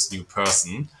accept this new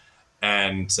person.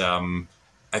 And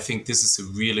I think this is a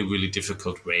really, really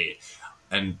difficult way.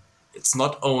 And it's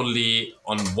not only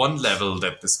on one level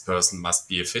that this person must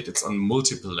be a fit, it's on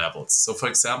multiple levels. So, for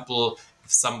example,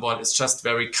 if someone is just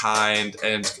very kind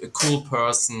and a cool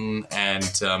person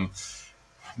and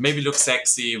maybe look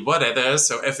sexy, whatever.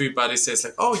 So everybody says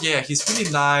like, "Oh yeah, he's really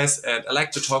nice and I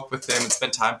like to talk with him and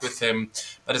spend time with him,"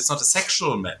 but it's not a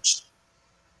sexual match.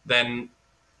 Then,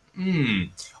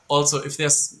 also if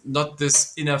there's not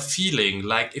this inner feeling,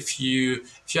 like if you're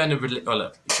in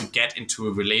or if you get into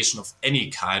a relation of any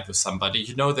kind with somebody,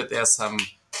 you know that there's some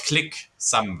click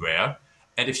somewhere,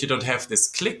 and if you don't have this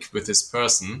click with this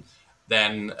person,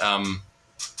 then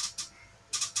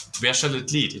where shall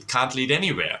it lead? It can't lead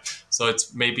anywhere. So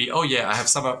it's maybe, oh yeah, I have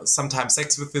sometimes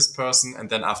sex with this person, and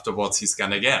then afterwards he's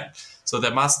gone again. So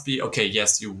there must be, okay,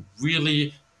 yes, you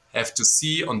really have to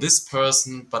see on this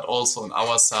person, but also on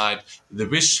our side, the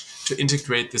wish to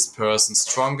integrate this person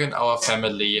stronger in our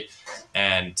family.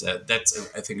 And that's,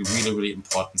 I think, a really, really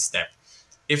important step.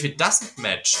 If it doesn't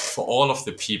match for all of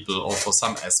the people or for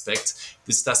some aspects,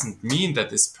 this doesn't mean that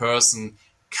this person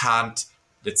can't,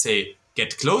 let's say,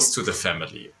 get close to the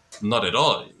family. Not at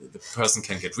all. The person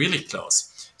can get really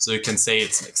close. So you can say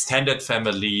it's an extended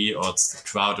family, or it's the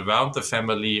crowd around the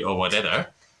family, or whatever.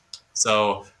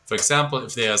 So, for example,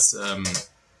 if there's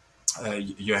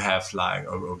you have like,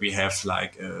 or we have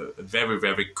like a very,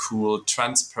 very cool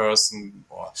trans person,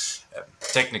 or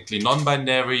technically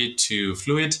non-binary to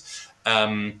fluid,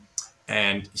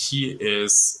 and he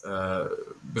is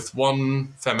with one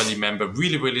family member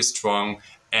really, really strong,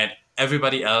 and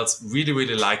everybody else really,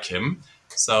 really like him.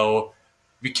 So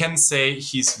we can say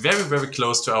he's very, very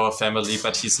close to our family,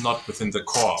 but he's not within the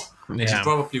core. Yeah. And he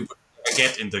probably would never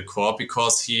get in the core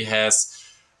because he has,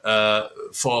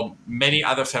 for many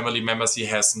other family members, he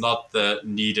has not the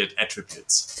needed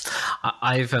attributes.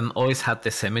 I've always had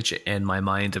this image in my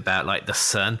mind about like the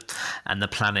sun and the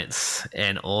planets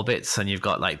in orbits, and you've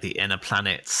got like the inner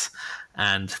planets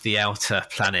and the outer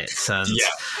planets, and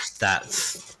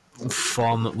that's,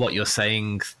 from what you're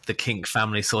saying, the kink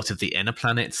family sort of the inner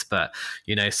planets, but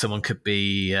you know, someone could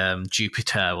be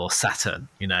Jupiter or Saturn,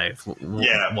 you know,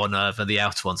 one over the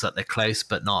outer ones, that they're close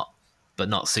but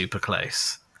not super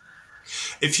close.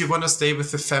 If you want to stay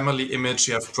with the family image,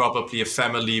 you have probably a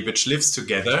family which lives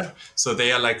together. So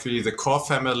they are like really the core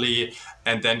family.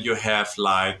 And then you have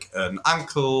like an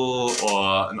uncle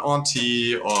or an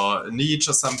auntie or a niece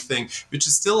or something, which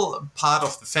is still part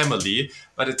of the family,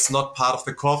 but it's not part of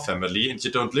the core family. And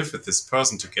you don't live with this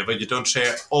person together. You don't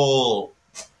share all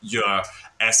your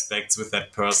aspects with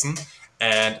that person.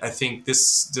 And I think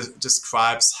this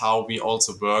describes how we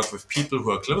also work with people who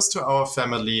are close to our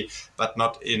family, but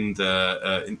not in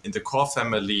the core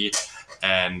family.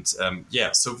 And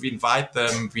so we invite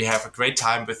them. We have a great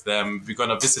time with them. We're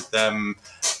gonna visit them,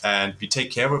 and we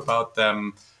take care about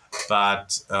them.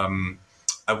 But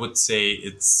I would say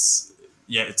it's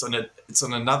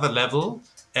on another level.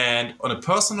 And on a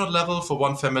personal level, for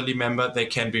one family member, they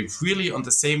can be really on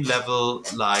the same level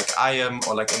like I am,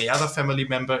 or like any other family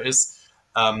member is.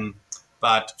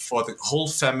 But for the whole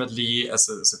family as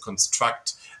a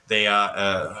construct, they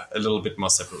are a little bit more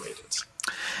separated.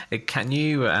 Can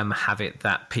you have it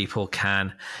that people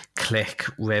can click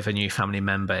with a new family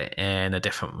member in a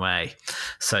different way?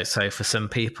 So for some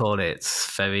people,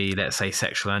 it's very, let's say,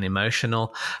 sexual and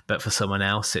emotional, but for someone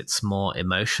else, it's more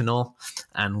emotional.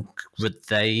 And would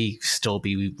they still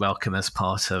be welcome as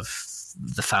part of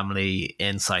the family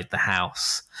inside the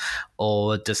house?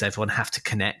 Or does everyone have to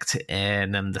connect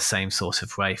in the same sort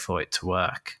of way for it to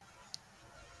work?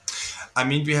 I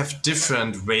mean, we have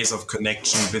different ways of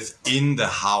connection within the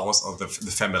house or the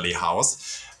family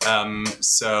house.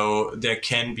 So there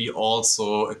can be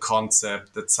also a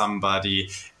concept that somebody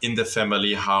in the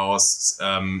family house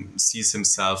sees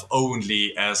himself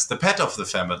only as the pet of the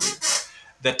family.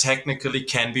 That technically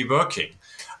can be working.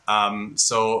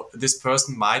 So this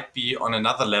person might be on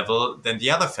another level than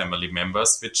the other family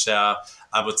members, which I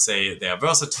would say they are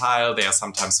versatile. They are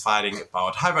sometimes fighting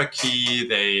about hierarchy.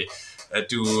 They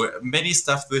do many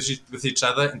stuff with each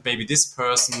other, and maybe this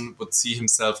person would see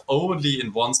himself only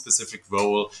in one specific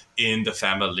role in the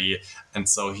family, and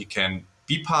so he can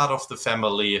be part of the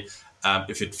family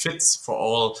if it fits for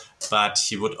all, but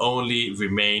he would only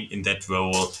remain in that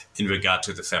role in regard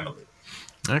to the family.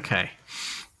 Okay.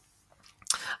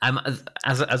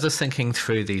 As I was thinking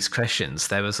through these questions,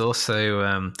 there was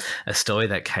also a story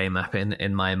that came up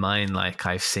in my mind, like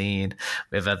I've seen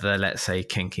with other, let's say,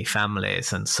 kinky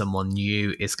families, and someone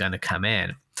new is going to come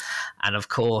in. And of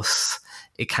course,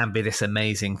 it can be this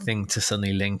amazing thing to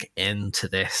suddenly link into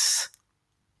this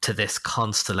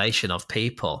constellation of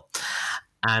people.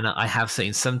 And I have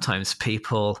seen sometimes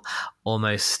people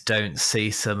almost don't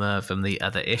see some of the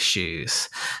other issues.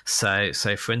 So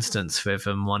for instance, with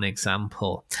one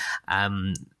example,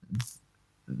 some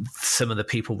of the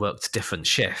people worked different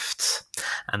shifts.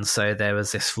 And so there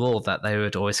was this rule that they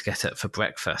would always get up for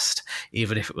breakfast,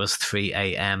 even if it was 3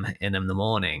 a.m. in the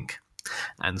morning.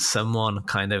 And someone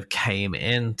kind of came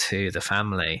into the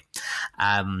family,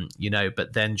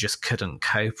 but then just couldn't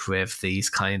cope with these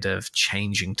kind of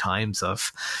changing times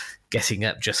of getting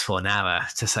up just for an hour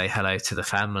to say hello to the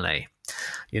family.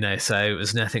 So it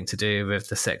was nothing to do with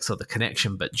the sex or the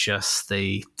connection, but just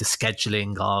the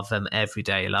scheduling of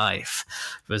everyday life.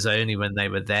 It was only when they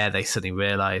were there, they suddenly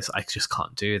realized, I just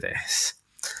can't do this,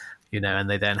 and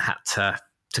they then had to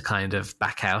kind of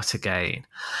back out again.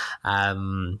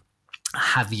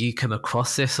 Have you come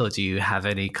across this, or do you have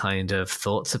any kind of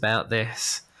thoughts about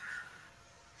this?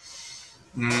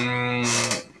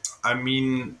 I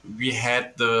mean, we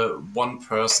had the one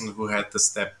person who had to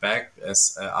step back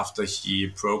as after he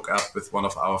broke up with one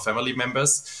of our family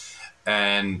members,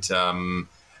 and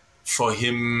for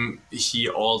him, he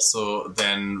also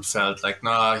then felt like,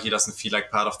 nah, he doesn't feel like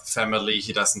part of the family.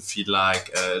 He doesn't feel like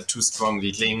too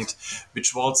strongly linked,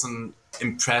 which was an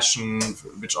impression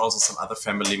which also some other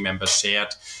family members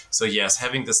shared. So yes,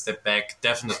 having the step back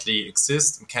definitely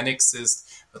exists and can exist.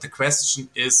 But the question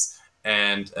is,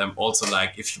 and also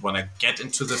like if you want to get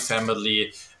into the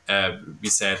family, we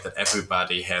said that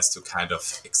everybody has to kind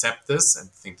of accept this and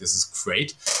think this is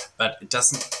great, but it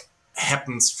doesn't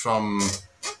happens from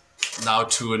now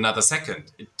to another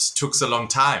second. It took a long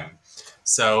time.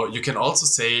 So you can also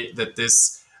say that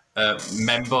this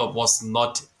member was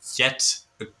not yet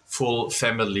a full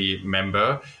family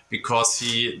member because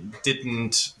he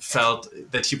didn't felt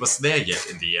that he was there yet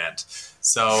in the end.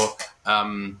 So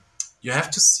you have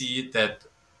to see that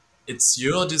it's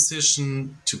your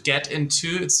decision to get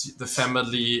into, it's the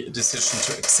family decision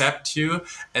to accept you,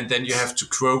 and then you have to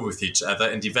grow with each other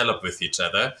and develop with each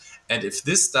other. And if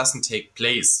this doesn't take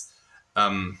place,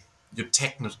 you're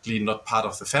technically not part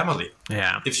of the family.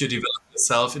 Yeah. If you develop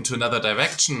yourself into another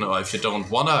direction, or if you don't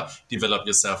want to develop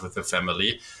yourself with the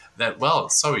family, then, well,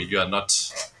 sorry, you are not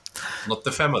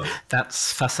the family.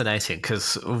 That's fascinating,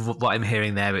 because what I'm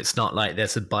hearing there, it's not like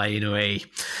there's a binary,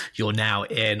 you're now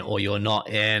in or you're not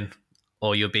in,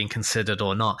 or you're being considered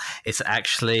or not. It's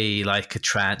actually like a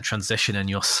transition, and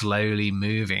you're slowly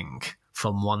moving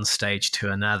from one stage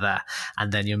to another,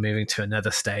 and then you're moving to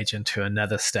another stage and to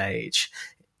another stage.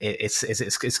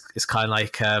 It's kind of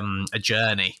like a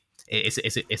journey.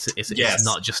 It's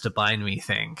not just a binary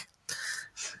thing.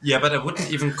 Yeah, but I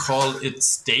wouldn't even call it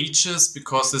stages,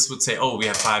 because this would say, oh, we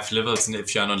have 5 levels, and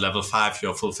if you're on level 5,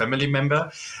 you're a full family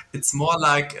member. It's more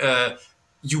like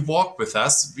you walk with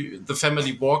us. The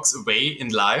family walks away in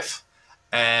life,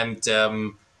 and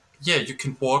you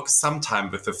can walk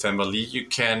sometime with the family. You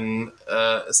can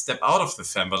step out of the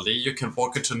family. You can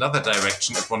walk into another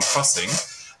direction at one crossing.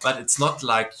 But it's not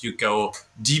like you go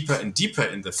deeper and deeper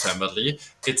in the family.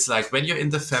 It's like when you're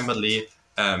in the family,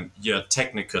 you're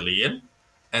technically in.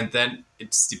 And then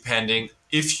it's depending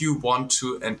if you want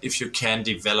to and if you can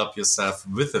develop yourself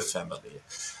with the family.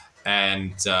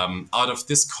 And out of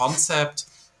this concept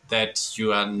that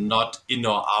you are not in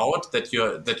or out, that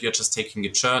you're just taking a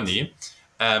journey,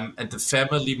 and the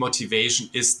family motivation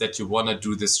is that you want to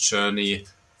do this journey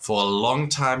for a long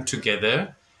time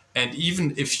together. And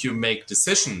even if you make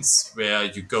decisions where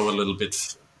you go a little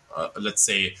bit, let's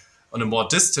say, on a more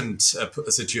distant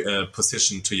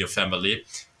position to your family,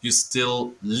 you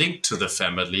still link to the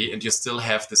family and you still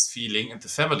have this feeling, and the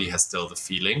family has still the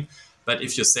feeling. But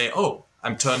if you say, oh,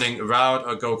 I'm turning around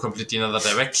or go completely another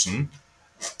direction,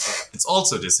 it's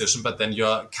also a decision, but then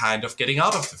you're kind of getting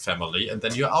out of the family and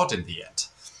then you're out in the end.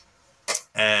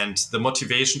 And the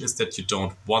motivation is that you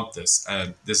don't want this.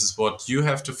 And this is what you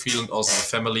have to feel, and also the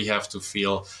family have to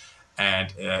feel.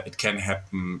 And it can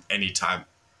happen anytime.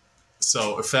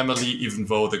 So a family, even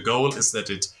though the goal is that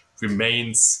it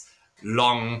remains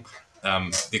long,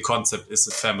 the concept is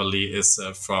a family is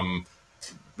from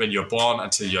when you're born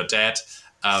until you're dead.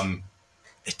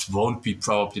 It won't be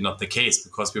probably not the case,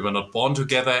 because we were not born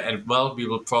together, and well, we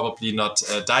will probably not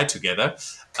die together.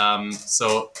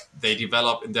 So they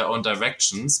develop in their own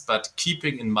directions, but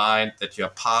keeping in mind that you're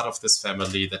part of this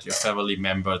family, that you're a family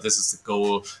member, this is the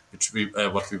goal, which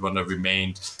what we want to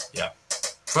remain,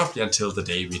 probably until the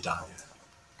day we die.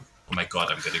 Oh my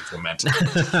God, I'm getting romantic.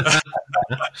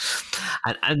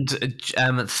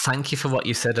 And thank you for what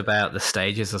you said about the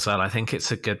stages as well. I think it's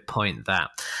a good point that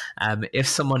if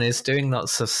someone is doing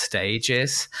lots of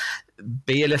stages,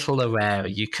 be a little aware.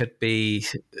 You could be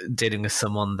dealing with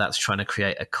someone that's trying to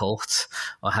create a cult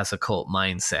or has a cult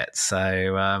mindset.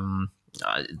 So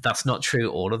that's not true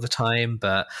all of the time,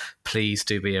 but please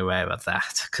do be aware of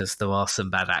that, because there are some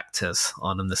bad actors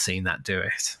on the scene that do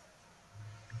it.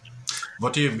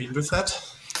 What do you mean with that?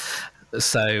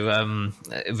 So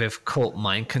with cult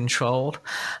mind control,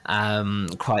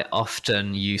 quite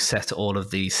often you set all of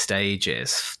these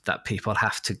stages that people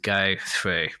have to go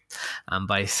through. And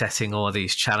by setting all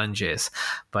these challenges,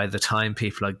 by the time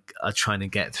people are trying to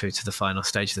get through to the final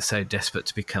stage, they're so desperate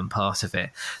to become part of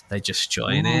it, they just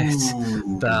join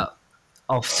it. But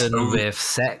often with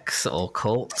sex or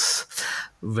cults,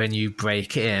 when you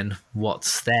break in,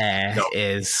 what's there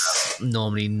is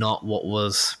normally not what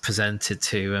was presented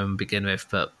to begin with,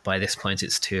 but by this point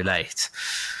it's too late.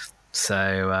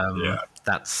 So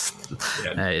that's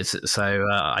I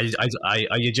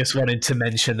just wanted to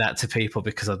mention that to people,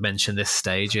 because I've mentioned this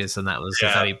stages, and that was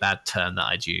a very bad term that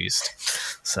I'd used.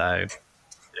 So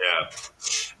here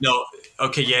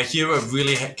I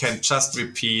really can just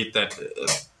repeat that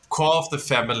core of the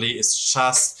family is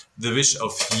just the wish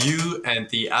of you and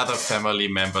the other family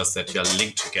members that you're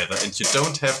linked together, and you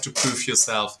don't have to prove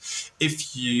yourself.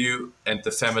 If you and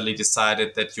the family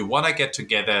decided that you want to get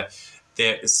together,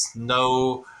 there is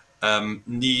no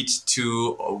need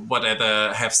to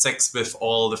whatever have sex with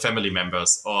all the family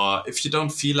members, or if you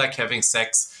don't feel like having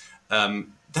sex,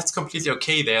 that's completely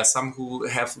okay. There are some who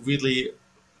have really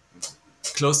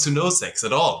close to no sex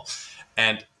at all,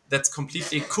 and that's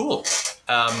completely cool.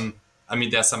 I mean,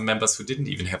 there are some members who didn't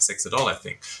even have sex at all, I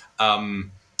think.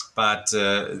 But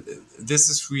this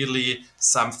is really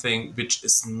something which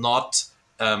is not,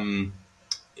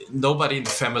 nobody in the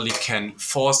family can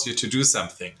force you to do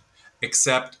something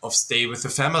except of stay with the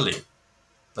family.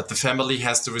 But the family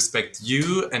has to respect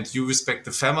you and you respect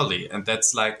the family. And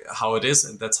that's like how it is,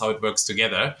 and that's how it works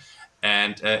together.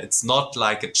 And it's not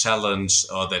like a challenge,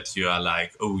 or that you are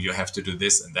like, oh, you have to do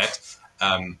this and that.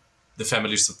 The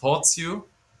family supports you,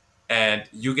 and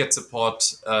you get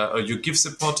support, or you give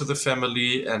support to the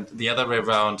family, and the other way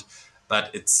around. But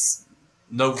it's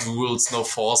no rules, no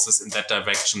forces in that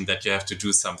direction that you have to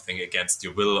do something against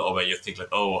your will, or where you think like,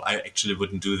 oh, I actually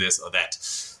wouldn't do this or that.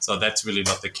 So that's really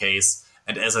not the case.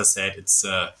 And as I said, it's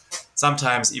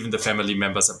sometimes even the family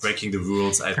members are breaking the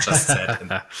rules I just said,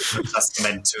 and just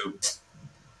meant to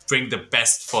bring the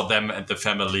best for them and the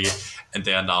family, and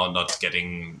they are now not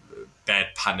getting bad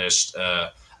punished,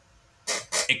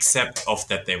 except of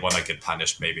that they want to get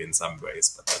punished maybe in some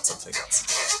ways, but that's something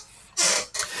else.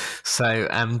 So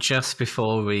just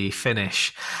before we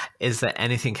finish, is there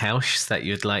anything else that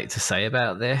you'd like to say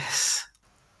about this?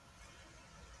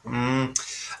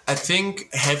 I think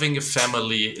having a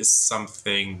family is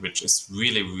something which is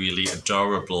really, really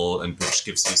adorable, and which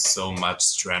gives you so much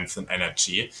strength and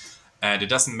energy. And it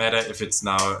doesn't matter if it's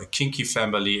now a kinky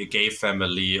family, a gay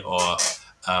family, or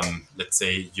let's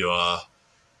say your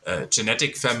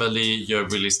genetic family you're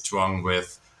really strong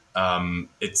with.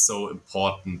 It's so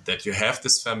important that you have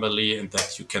this family, and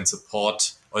that you can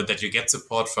support, or that you get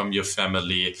support from your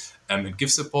family, and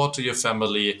give support to your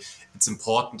family. It's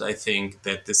important, I think,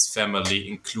 that this family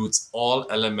includes all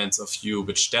elements of you,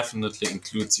 which definitely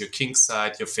includes your kink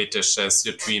side, your fetishes,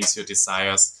 your dreams, your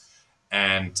desires.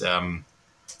 And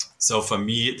so for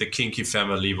me, the Kinky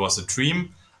family was a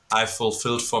dream I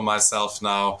fulfilled for myself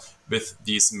now with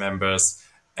these members.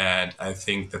 And I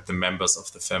think that the members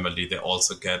of the family, they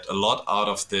also get a lot out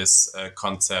of this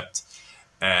concept.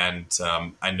 And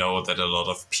I know that a lot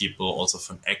of people also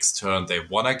from extern, they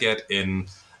want to get in.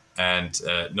 And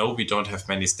no, we don't have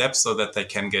many steps so that they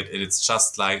can get in. It's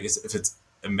just like if it's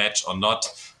a match or not.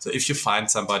 So if you find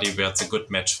somebody where it's a good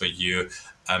match for you,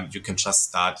 you can just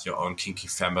start your own Kinky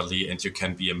family, and you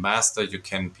can be a master, you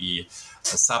can be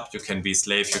a sub, you can be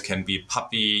slave, you can be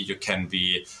puppy, you can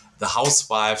be the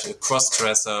housewife, a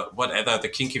cross-dresser, whatever. The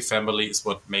Kinky family is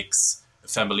what makes a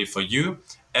family for you.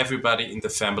 Everybody in the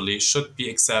family should be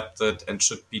accepted and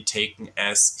should be taken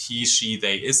as he, she,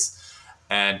 they is.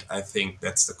 And I think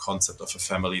that's the concept of a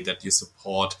family, that you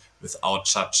support without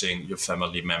judging your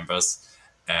family members.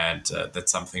 And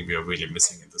that's something we are really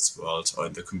missing in this world, or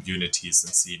in the communities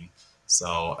and scene.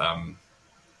 So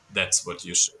that's what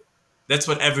you should. That's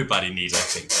what everybody needs, I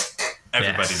think.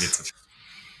 Everybody needs a family.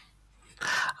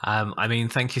 I mean,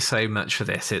 thank you so much for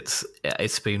this.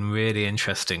 It's been really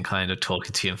interesting kind of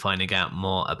talking to you and finding out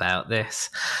more about this.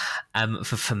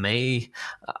 For me,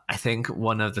 I think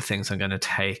one of the things I'm going to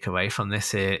take away from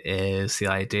this is the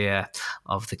idea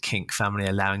of the kink family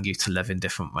allowing you to love in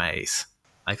different ways.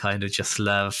 I kind of just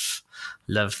love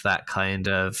that kind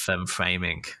of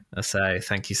framing. So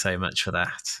thank you so much for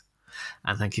that.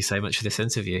 And thank you so much for this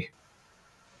interview.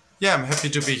 Yeah, I'm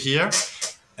happy to be here.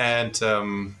 And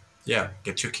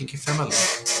get your Kinky family.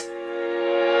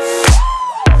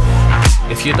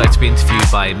 If you'd like to be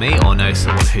interviewed by me or know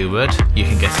someone who would, you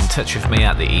can get in touch with me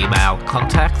at the email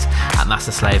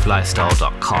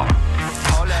contact@masterslavelifelistyle.com.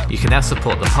 You can now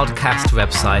support the podcast,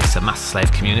 website and Master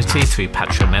Slave community through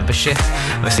Patreon membership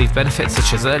and receive benefits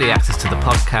such as early access to the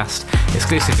podcast,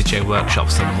 exclusive video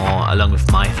workshops and more, along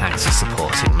with my thanks for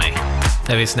supporting me.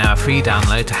 There is now a free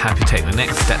download to help you take the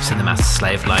next steps in the Master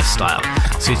Slave lifestyle,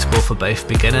 suitable for both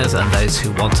beginners and those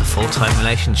who want a full-time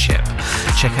relationship.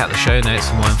 Check out the show notes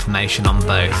for more information on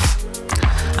both.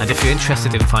 And if you're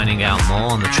interested in finding out more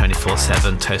on the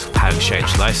 24/7 total power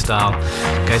exchange lifestyle,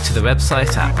 go to the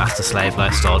website at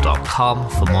masterslavelifelistyle.com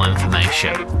for more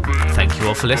information. Thank you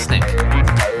all for listening.